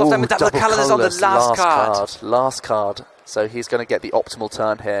 Puzzle of Time with double colourless on the last card. Last card. So he's going to get the optimal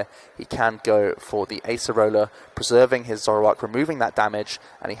turn here. He can go for the Acerola, preserving his Zoroark, removing that damage,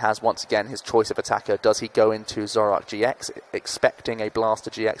 and he has once again his choice of attacker. Does he go into Zoroark GX, expecting a Blaster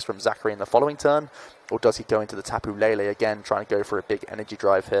GX from Zakary in the following turn, or does he go into the Tapu Lele again, trying to go for a big energy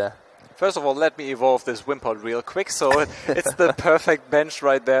drive here? First of all, let me evolve this Wimpod real quick. So it's the perfect bench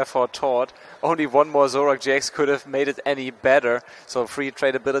right there for Tord. Only one more Zoroark GX could have made it any better. So 3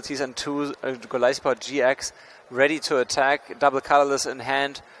 trade abilities and 2 Golisopod GX ready to attack. Double colorless in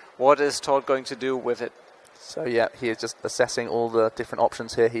hand. What is Tord going to do with it? So yeah, he is just assessing all the different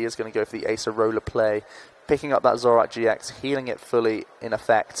options here. He is going to go for the Acerola play, picking up that Zorak GX, healing it fully in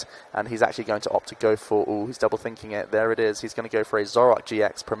effect, and he's actually going to opt to go for, ooh, he's double thinking it, there it is, he's going to go for a Zorak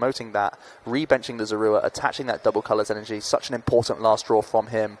GX, promoting that, re-benching the Zorua, attaching that double colours energy, such an important last draw from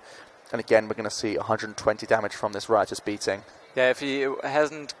him, and again we're going to see 120 damage from this Riotous Beating. Yeah, if he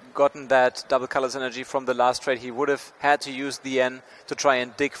hasn't gotten that double colors energy from the last trade, he would have had to use the N to try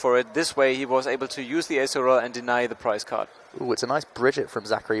and dig for it. This way he was able to use the Ace Aurora and deny the prize card. Ooh, it's a nice Bridget from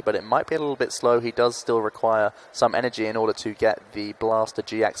Zakary, but it might be a little bit slow. He does still require some energy in order to get the Blaster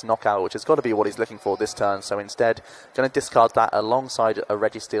GX knockout, which has got to be what he's looking for this turn. So instead, going to discard that alongside a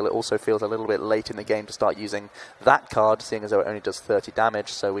Registeel. It also feels a little bit late in the game to start using that card, seeing as though it only does 30 damage.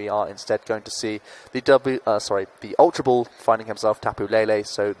 So we are instead going to see the Ultra Ball finding himself Tapu Lele.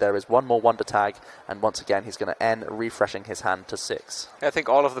 So there is one more Wonder Tag, and once again he's going to end refreshing his hand to 6. I think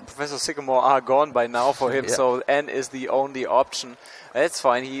all of the Professor Sycamore are gone by now for him, yeah. So N is the only option. That's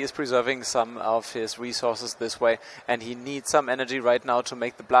fine, he is preserving some of his resources this way, and he needs some energy right now to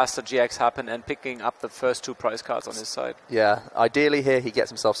make the Blaster GX happen and picking up the first 2 prize cards on his side. Yeah, ideally here he gets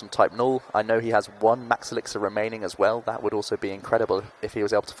himself some Type Null. I know he has 1 Max Elixir remaining as well. That would also be incredible if he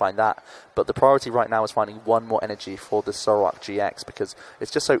was able to find that. But the priority right now is finding 1 more energy for the Zorak GX, because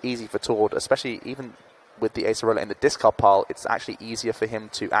it's just so easy for Tord, especially even with the Ace Aurora in the discard pile, it's actually easier for him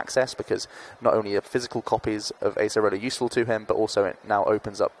to access, because not only are physical copies of Ace Aurora useful to him, but also it now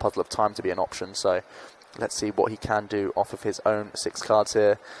opens up Puzzle of Time to be an option. So let's see what he can do off of his own 6 cards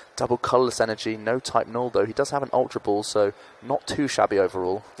here. Double colourless energy, no Type Null though. He does have an Ultra Ball, so not too shabby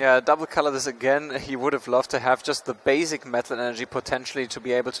overall. Yeah, double colourless again. He would have loved to have just the basic metal energy potentially to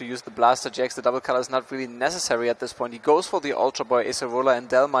be able to use the Blaster GX. The double colour is not really necessary at this point. He goes for the Ultra Boy, Ace Aurora and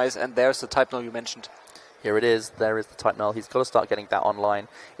Delmise, and there's the Type Null you mentioned. Here it is, there is the Type Null. He's got to start getting that online.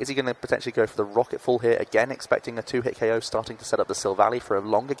 Is he going to potentially go for the Rocket Fall here, again expecting a 2-hit KO, starting to set up the Silvally for a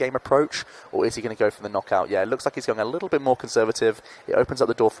longer game approach? Or is he going to go for the knockout? Yeah, it looks like he's going a little bit more conservative. It opens up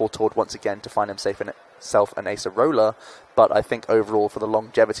the door for Tord once again to find himself an Ace Aurora, but I think overall for the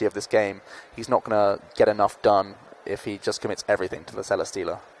longevity of this game, he's not going to get enough done if he just commits everything to the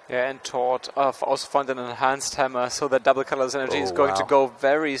Celesteela. Yeah, and Tord also found an enhanced hammer, so that double colors energy is going to go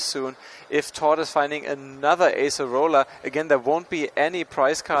very soon. If Tord is finding another Ace Aurora, again there won't be any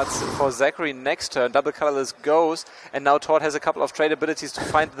prize cards for Zakary next turn. Double colorless goes, and now Tord has a couple of trade abilities to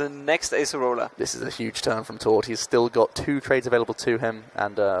find the next Ace Aurora. This is a huge turn from Tord. He's still got 2 trades available to him,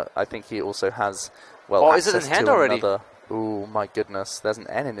 and I think he also has, well, oh, is it in hand already? Ooh, my goodness. There's an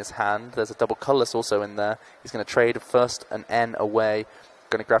N in his hand. There's a double colorless also in there. He's going to trade first an N away.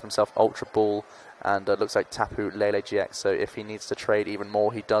 Going to grab himself Ultra Ball, and looks like Tapu Lele GX. So if he needs to trade even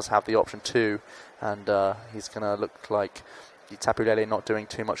more, he does have the option too. And he's going to look like Tapu Lele not doing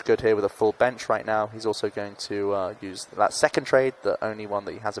too much good here with a full bench right now. He's also going to use that second trade, the only one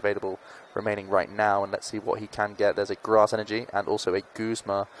that he has available remaining right now. And let's see what he can get. There's a Grass Energy and also a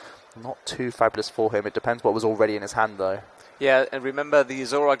Guzma. Not too fabulous for him. It depends what was already in his hand though. Yeah, and remember the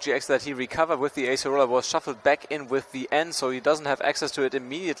Zorak GX that he recovered with the Ace Aurora was shuffled back in with the N, so he doesn't have access to it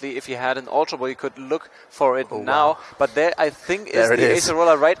immediately. If he had an Ultra Ball, he could look for it now. Wow. But there, I think, is the Ace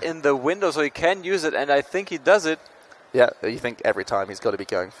Aurora right in the window, so he can use it, and I think he does it. Yeah, you think every time he's got to be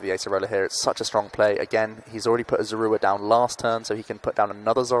going for the Ace Aurora here. It's such a strong play. Again, he's already put a Zorua down last turn, so he can put down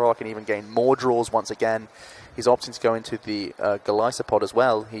another Zorak and even gain more draws once again. He's opting to go into the Golisopod as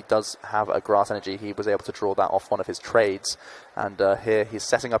well. He does have a Grass Energy. He was able to draw that off one of his trades. And here he's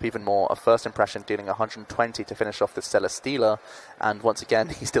setting up even more. A first impression, dealing 120 to finish off the Celesteela. And once again,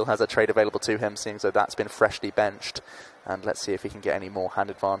 he still has a trade available to him, seeing as though that's been freshly benched. And let's see if he can get any more hand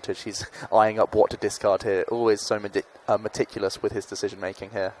advantage. He's eyeing up what to discard here. Always so meticulous with his decision making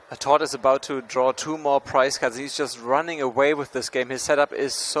here. Tord is about to draw 2 more prize cards. He's just running away with this game. His setup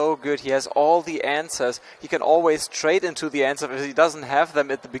is so good. He has all the answers. He can always trade into the answers if he doesn't have them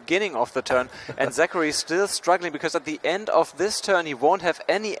at the beginning of the turn. And Zakary is still struggling because at the end of this turn he won't have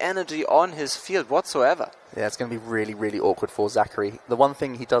any energy on his field whatsoever. Yeah, it's going to be really, really awkward for Zakary. The one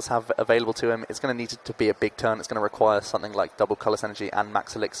thing he does have available to him, it's going to need to be a big turn. It's going to require something like double Colorless Energy and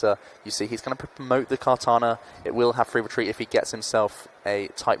Max Elixir. You see, he's going to promote the Kartana. It will have free retreat if he gets himself a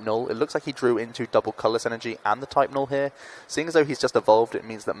Type Null. It looks like he drew into double Colorless Energy and the Type Null here. Seeing as though he's just evolved, it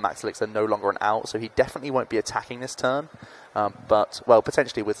means that Max Elixir no longer an out, so he definitely won't be attacking this turn. But, well,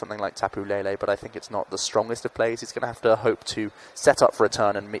 potentially with something like Tapu Lele, but I think it's not the strongest of plays. He's going to have to hope to set up for a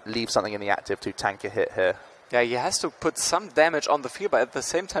turn and leave something in the active to tank a hit here. Yeah, he has to put some damage on the field, but at the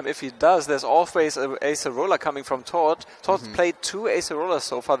same time, if he does, there's always an Acerola coming from Tord. Tord's played 2 Acerolas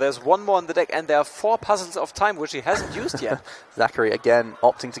so far. There's 1 more on the deck, and there are 4 puzzles of time, which he hasn't used yet. Zakary, again,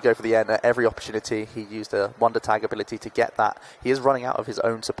 opting to go for the end at every opportunity. He used a Wonder Tag ability to get that. He is running out of his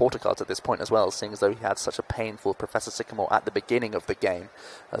own supporter cards at this point as well, seeing as though he had such a painful Professor Sycamore at the beginning of the game.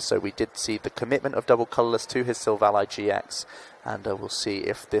 So we did see the commitment of double colourless to his Silvally GX. And we'll see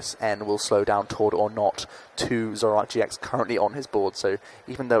if this N will slow down Tord or not. 2 Zoroark GX currently on his board, so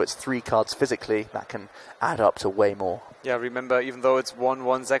even though it's 3 cards physically, that can add up to way more. Yeah, remember, even though it's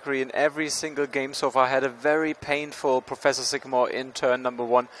 1-1, Zakary in every single game so far had a very painful Professor Sycamore in turn number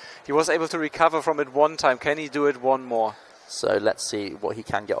 1. He was able to recover from it 1 time. Can he do it 1 more? So let's see what he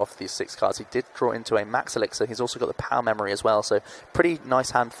can get off these 6 cards. He did draw into a Max Elixir. He's also got the Power Memory as well. So pretty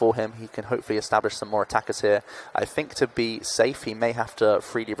nice hand for him. He can hopefully establish some more attackers here. I think to be safe, he may have to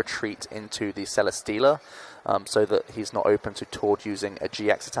freely retreat into the Celesteela so that he's not open to Tord using a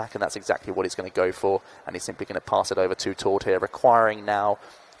GX attack. And that's exactly what he's going to go for. And he's simply going to pass it over to Tord here, requiring now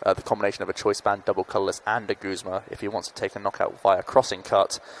the combination of a Choice Band, double colourless, and a Guzma if he wants to take a knockout via Crossing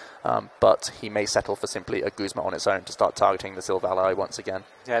Cut. But he may settle for simply a Guzma on its own to start targeting the Silvally once again.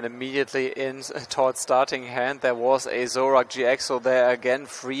 Yeah, and immediately in Tord's starting hand there was a Zoroark GX, so there are again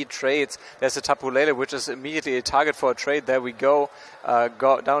 3 trades. There's a Tapu Lele, which is immediately a target for a trade. There we go.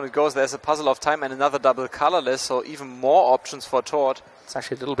 Down it goes. There's a Puzzle of Time and another double colourless, so even more options for Tord. It's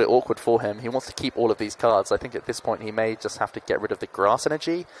actually a little bit awkward for him. He wants to keep all of these cards. I think at this point he may just have to get rid of the Grass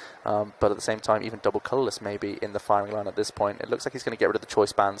Energy, but at the same time even double colourless maybe in the firing line at this point. It looks like he's going to get rid of the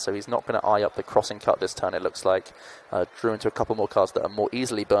Choice Band, so he's not going to eye up the Crossing Cut this turn, it looks like. Drew into a couple more cards that are more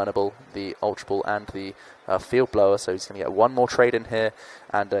easily burnable, the Ultra Ball and the Field Blower, so he's going to get 1 more trade in here,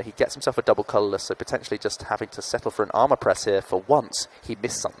 and he gets himself a double colourless, so potentially just having to settle for an Armor Press here. For once, he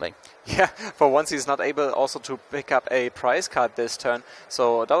missed something. Yeah, for once he's not able also to pick up a prize card this turn,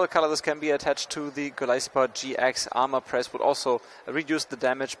 so double colourless can be attached to the Golisopod GX. Armor Press would also reduce the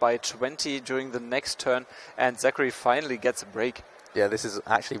damage by 20 during the next turn, and Zakary finally gets a break. Yeah, this is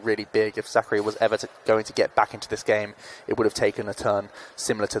actually really big. If Zakary was ever going to get back into this game, it would have taken a turn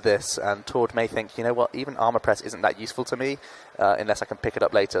similar to this. And Tord may think, you know what, even Armor Press isn't that useful to me unless I can pick it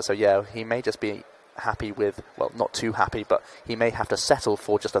up later. So yeah, he may just be happy with, well, not too happy, but he may have to settle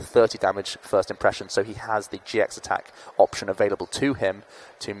for just a 30 damage first impression. So he has the GX attack option available to him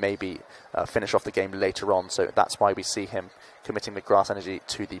to maybe finish off the game later on. So that's why we see him committing the Grass Energy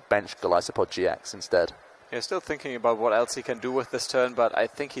to the bench Golisopod GX instead. Yeah, still thinking about what else he can do with this turn, but I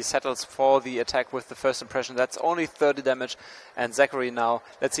think he settles for the attack with the first impression. That's only 30 damage, and Zakary now,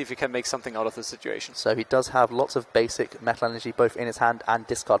 let's see if he can make something out of the situation. So he does have lots of basic Metal Energy both in his hand and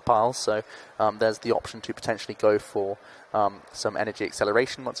discard piles, so there's the option to potentially go for some energy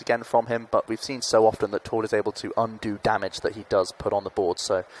acceleration once again from him, but we've seen so often that Tord is able to undo damage that he does put on the board,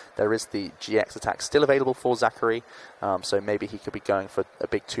 so there is the GX attack still available for Zakary, so maybe he could be going for a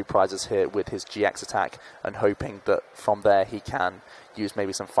big 2 prizes here with his GX attack and hoping that from there he can use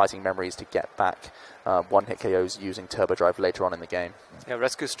maybe some fighting memories to get back 1-hit KOs using Turbo Drive later on in the game. Yeah,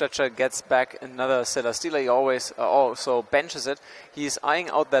 Rescue Stretcher gets back another Celesteela. He always also benches it. He's eyeing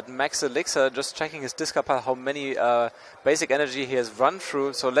out that Max Elixir, just checking his discard pile, how many basic energy he has run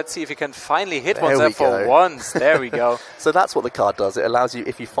through. So let's see if he can finally hit one there for once. There we go. So that's what the card does. It allows you,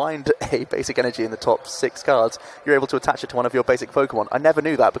 if you find a basic energy in the top 6 cards, you're able to attach it to one of your basic Pokemon. I never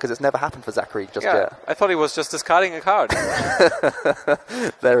knew that because it's never happened for Zakary just yet. I thought he was just discarding a card.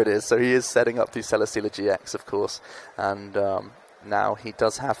 There it is. So he is setting up the Celesteela GX, of course, and now he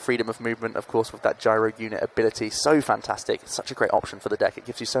does have freedom of movement, of course, with that Gyro Unit ability. So fantastic. It's such a great option for the deck. It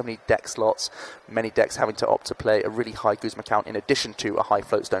gives you so many deck slots, many decks having to opt to play a really high Guzma count in addition to a high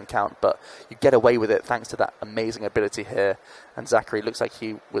Floatstone count, but you get away with it thanks to that amazing ability here. And Zakary looks like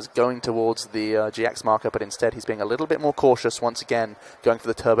he was going towards the GX marker, but instead he's being a little bit more cautious once again, going for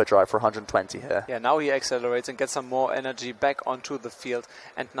the Turbo Drive for 120 here. Yeah, now he accelerates and gets some more energy back onto the field,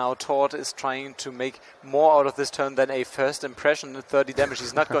 and now Tord is trying to make more out of this turn than a first impression at 30 damage.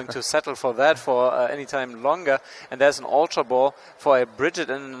 He's not going to settle for that for any time longer, and there's an Ultra Ball for a Bridget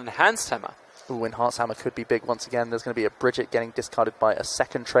and an Enhanced Hammer. Ooh, Enhanced Hammer could be big once again. There's going to be a Bridget getting discarded by a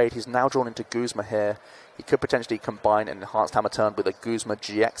second trade. He's now drawn into Guzma here. He could potentially combine an Enhanced Hammer turn with a Guzma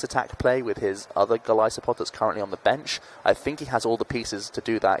GX attack play with his other Golisopod that's currently on the bench. I think he has all the pieces to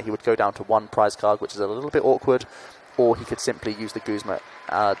do that. He would go down to 1 prize card, which is a little bit awkward, or he could simply use the Guzma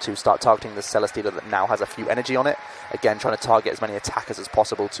to start targeting the Celesteela that now has a few energy on it. Again, trying to target as many attackers as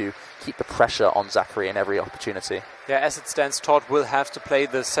possible to keep the pressure on Zakary in every opportunity. Yeah, as it stands, Tord will have to play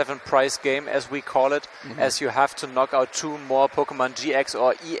the 7-prize game, as we call it, as you have to knock out 2 more Pokemon GX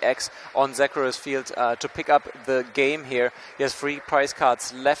or EX on Zakary's field to pick up the game here. He has 3 prize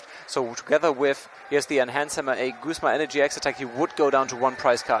cards left, so together with, here's the Enhanced Hammer, a Guzma Energy X attack, he would go down to 1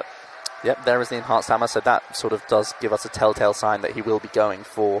 prize card. Yep, there is the Enhanced Hammer, so that sort of does give us a telltale sign that he will be going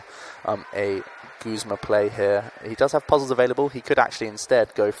for a Guzma play here. He does have puzzles available. He could actually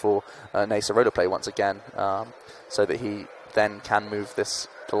instead go for an Acerola play once again, so that he then can move this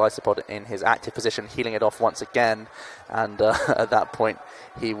Golisopod in his active position, healing it off once again, and at that point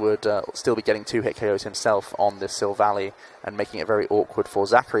he would still be getting 2 hit KOs himself on this Silvally and making it very awkward for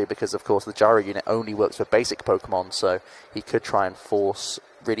Zakary, because of course the Gyro unit only works for basic Pokemon, so he could try and force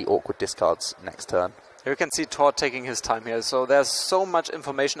really awkward discards next turn. You can see Tord taking his time here, so there's so much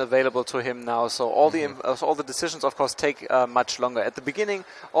information available to him now, so all the decisions of course take much longer. At the beginning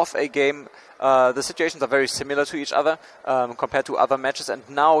of a game, the situations are very similar to each other compared to other matches, and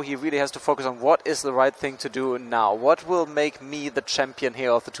now he really has to focus on what is the right thing to do now. What will make me the champion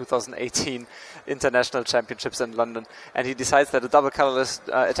here of the 2018 International Championships in London? And he decides that a double colorless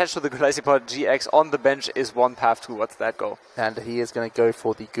attached to the Golisopod GX on the bench is one path towards that goal. And he is going to go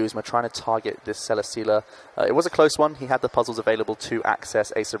for the Guzma, trying to target this Celesteela. It was a close one. He had the puzzles available to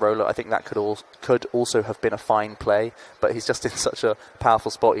access Acerola. I think that could also have been a fine play, but he's just in such a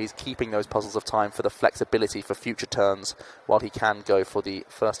powerful spot. He's keeping those puzzles of time for the flexibility for future turns, while he can go for the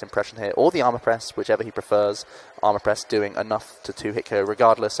first impression here, or the Armor Press, whichever he prefers. Armor Press doing enough to 2-hit KO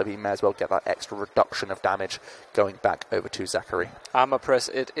regardless, so he may as well get that extra reduction of damage going back over to Zakary. Armor Press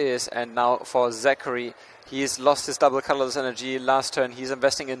it is, and now for Zakary, he's lost his double colorless energy last turn. He's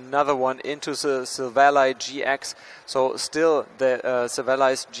investing another one into the Silvally GX. So still the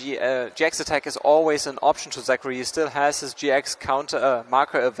Silvally's GX attack is always an option to Zakary. He still has his GX counter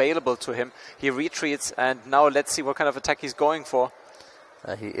marker available to him. He retreats, and now let's see what kind of attack he's going for.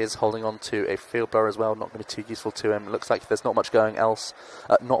 He is holding on to a Field Blower as well, not going to be too useful to him. It looks like there's not much else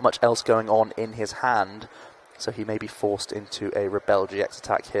going on in his hand, so he may be forced into a Rebel GX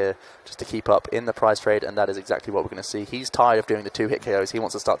attack here just to keep up in the prize trade, and that is exactly what we're going to see. He's tired of doing the 2-hit KOs. He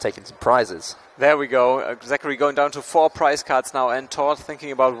wants to start taking some prizes. There we go. Zakary going down to 4 prize cards now, and Tord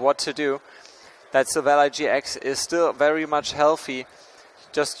thinking about what to do. That Silvally GX is still very much healthy.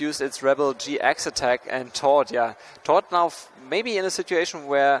 Just used its Rebel GX attack, and Tord now maybe in a situation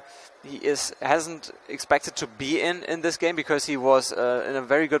where he hasn't expected to be in this game, because he was in a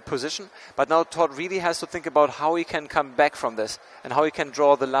very good position. But now Tord really has to think about how he can come back from this and how he can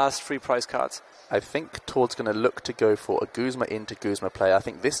draw the last 3 prize cards. I think Tord's going to look to go for a Guzma into Guzma play. I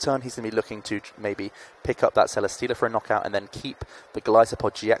think this turn he's going to be looking to maybe pick up that Celesteela for a knockout and then keep the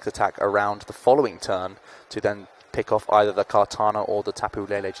Golisopod GX attack around the following turn to then pick off either the Kartana or the Tapu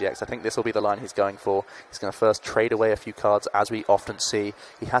Lele GX. I think this will be the line he's going for. He's going to first trade away a few cards, as we often see.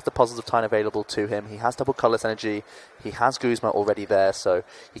 He has the Puzzles of Time available to him. He has double colorless energy. He has Guzma already there, so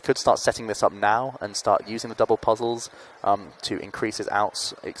he could start setting this up now and start using the double puzzles to increase his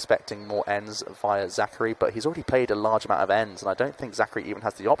outs, expecting more ends via Zakary, but he's already played a large amount of ends, and I don't think Zakary even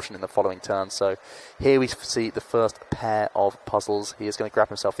has the option in the following turn. So here we see the first pair of puzzles. He is going to grab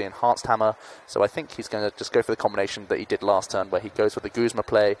himself the Enhanced Hammer, so I think he's going to just go for the combination that he did last turn, where he goes for the Guzma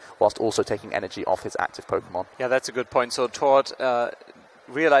play whilst also taking energy off his active Pokemon. Yeah, that's a good point. So Tord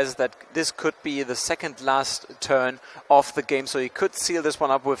realizes that this could be the second last turn of the game, so he could seal this one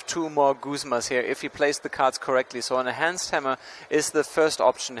up with 2 more Guzmas here if he plays the cards correctly. So an Enhanced Hammer is the first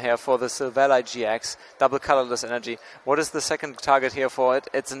option here for the Silvally GX, double colorless energy. What is the second target here for it?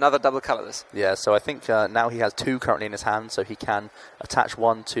 It's another double colorless. Yeah, so I think now he has 2 currently in his hand, so he can attach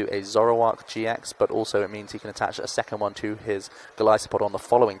one to a Zoroark GX, but also it means he can attach a second one to his Golisopod on the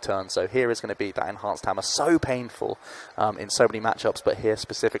following turn. So here is going to be that Enhanced Hammer, so painful in so many matchups, but here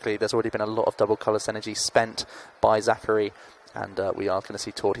specifically there's already been a lot of double colorless energy spent by Zakary, and we are going to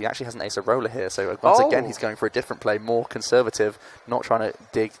see Tord. He actually has an Acerola here, so once again he's going for a different play, more conservative, not trying to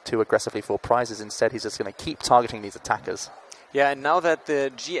dig too aggressively for prizes. Instead he's just going to keep targeting these attackers. Yeah, and now that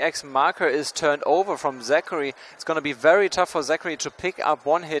the GX marker is turned over from Zakary, it's going to be very tough for Zakary to pick up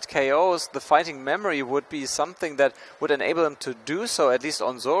 1-hit KOs. The fighting memory would be something that would enable him to do so, at least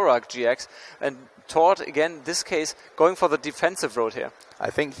on Zoroark GX. And Tord, again, in this case, going for the defensive road here. I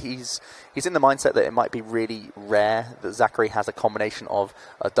think he's in the mindset that it might be really rare that Zakary has a combination of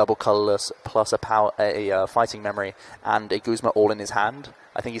a double colorless plus a fighting memory and a Guzma all in his hand.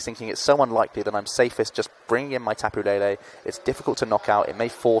 I think he's thinking it's so unlikely that I'm safest just bringing in my Tapu Lele. It's difficult to knock out. It may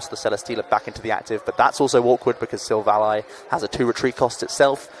force the Celesteela back into the active, but that's also awkward because Silvally has a 2 retreat cost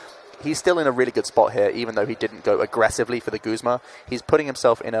itself. He's still in a really good spot here, even though he didn't go aggressively for the Guzma. He's putting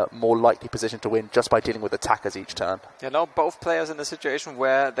himself in a more likely position to win just by dealing with attackers each turn. You know, both players in a situation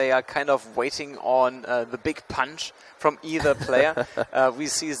where they are kind of waiting on the big punch from either player. We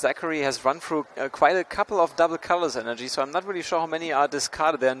see Zakary has run through quite a couple of double colors energy, so I'm not really sure how many are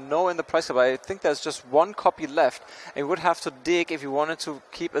discarded. There are no in the price card, but I think there's just 1 copy left. And you would have to dig if you wanted to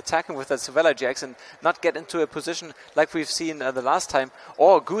keep attacking with that Silvally GX and not get into a position like we've seen the last time.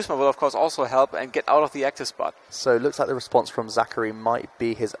 Or Guzma will of course also help and get out of the active spot. So it looks like the response from Zakary might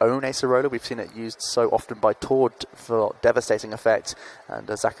be his own Acerola. We've seen it used so often by Tord for devastating effect, and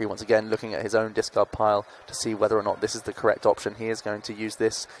Zakary once again looking at his own discard pile to see whether or not this is the correct option. He is going to use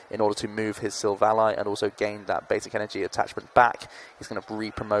this in order to move his Silvally and also gain that basic energy attachment back. He's going to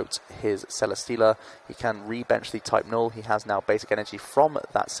re-promote his Celesteela. He can re-bench the type null. He has now basic energy from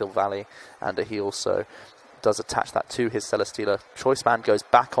that Silvally, and he also does attach that to his Celesteela. Choice Band goes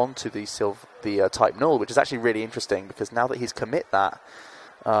back onto the type null, which is actually really interesting because now that he's commit that,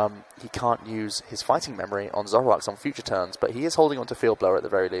 he can't use his fighting memory on Zoroarks on future turns, but he is holding on to Field Blower at the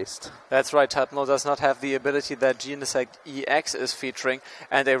very least. That's right, type null does not have the ability that Genesect EX is featuring,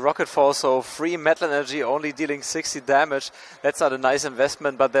 and a Rocket Fall, so free metal energy, only dealing 60 damage. That's not a nice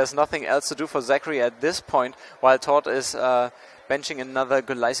investment, but there's nothing else to do for Zakary at this point, while Tord is benching another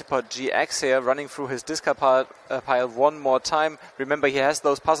Golisopod GX here, running through his discard pile one more time. Remember, he has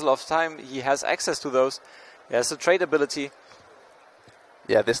those Puzzle of Time, he has access to those. He has a trade ability.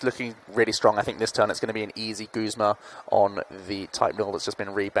 Yeah, this looking really strong. I think this turn it's going to be an easy Guzma on the type null that's just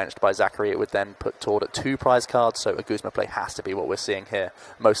been re-benched by Zakary. It would then put Tord at 2 prize cards, so a Guzma play has to be what we're seeing here.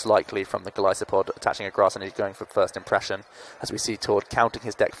 Most likely from the Golisopod attaching a grass and he's going for first impression. As we see Tord counting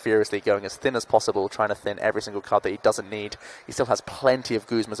his deck furiously, going as thin as possible, trying to thin every single card that he doesn't need. He still has plenty of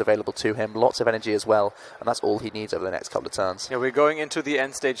Guzmas available to him, lots of energy as well, and that's all he needs over the next couple of turns. Yeah, we're going into the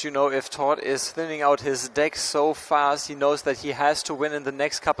end stage. You know, if Tord is thinning out his deck so fast, he knows that he has to win in the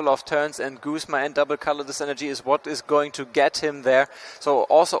next couple of turns, and Guzma and double colorless energy is what is going to get him there. So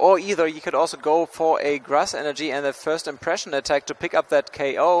also, or either you could also go for a grass energy and a first impression attack to pick up that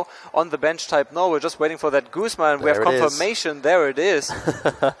KO on the bench type. No, we're just waiting for that Guzma, and we have confirmation. There it is.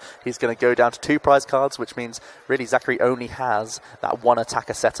 He's going to go down to 2 prize cards, which means really Zakary only has that 1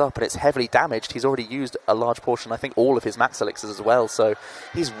 attacker set up, and it's heavily damaged. He's already used a large portion, I think all of his max elixirs as well, so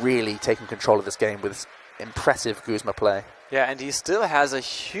he's really taking control of this game with this impressive Guzma play. Yeah, and he still has a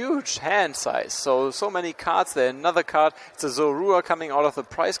huge hand size. So many cards there. Another card, it's a Zorua coming out of the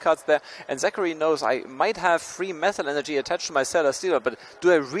prize cards there. And Zakary knows I might have free metal energy attached to my Celesteela, but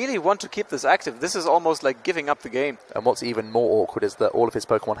do I really want to keep this active? This is almost like giving up the game. And what's even more awkward is that all of his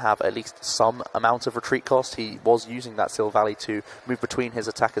Pokemon have at least some amount of retreat cost. He was using that Silvally to move between his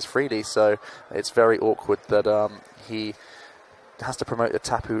attackers freely, so it's very awkward that he has to promote the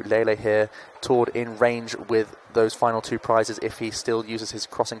Tapu Lele here. Tord in range with those final 2 prizes if he still uses his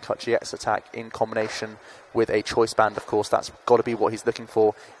Crossing Cut GX attack in combination with a Choice Band, of course. That's got to be what he's looking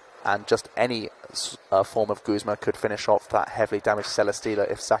for, and just any form of Guzma could finish off that heavily damaged Celesteela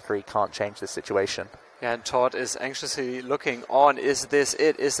if Zakary can't change this situation. Yeah, and Tord is anxiously looking on. Is this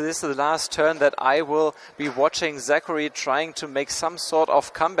it? Is this the last turn that I will be watching Zakary trying to make some sort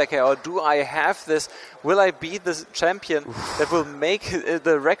of comeback here? Or do I have this? Will I be the champion that will make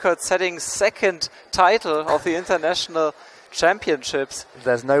the record-setting 2nd title of the International Championships?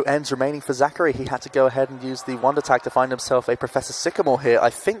 There's no ends remaining for Zakary. He had to go ahead and use the Wonder Tag to find himself a Professor Sycamore here. I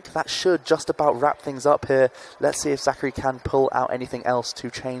think that should just about wrap things up here. Let's see if Zakary can pull out anything else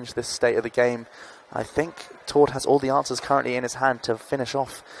to change this state of the game. I think Tord has all the answers currently in his hand to finish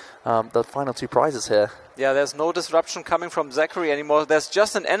off the final 2 prizes here. Yeah, there's no disruption coming from Zakary anymore. There's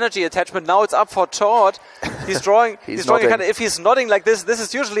just an energy attachment. Now it's up for Tord. He's drawing. he's drawing. If he's nodding like this, this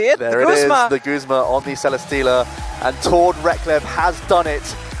is usually it. There it is, the Guzma on the Celesteela, and Tord Reklev has done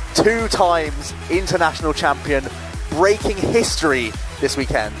it 2 times. International champion, breaking history this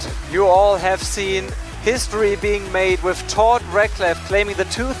weekend. You all have seen history being made with Tord Reklev claiming the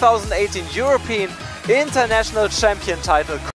 2018 European International Champion title.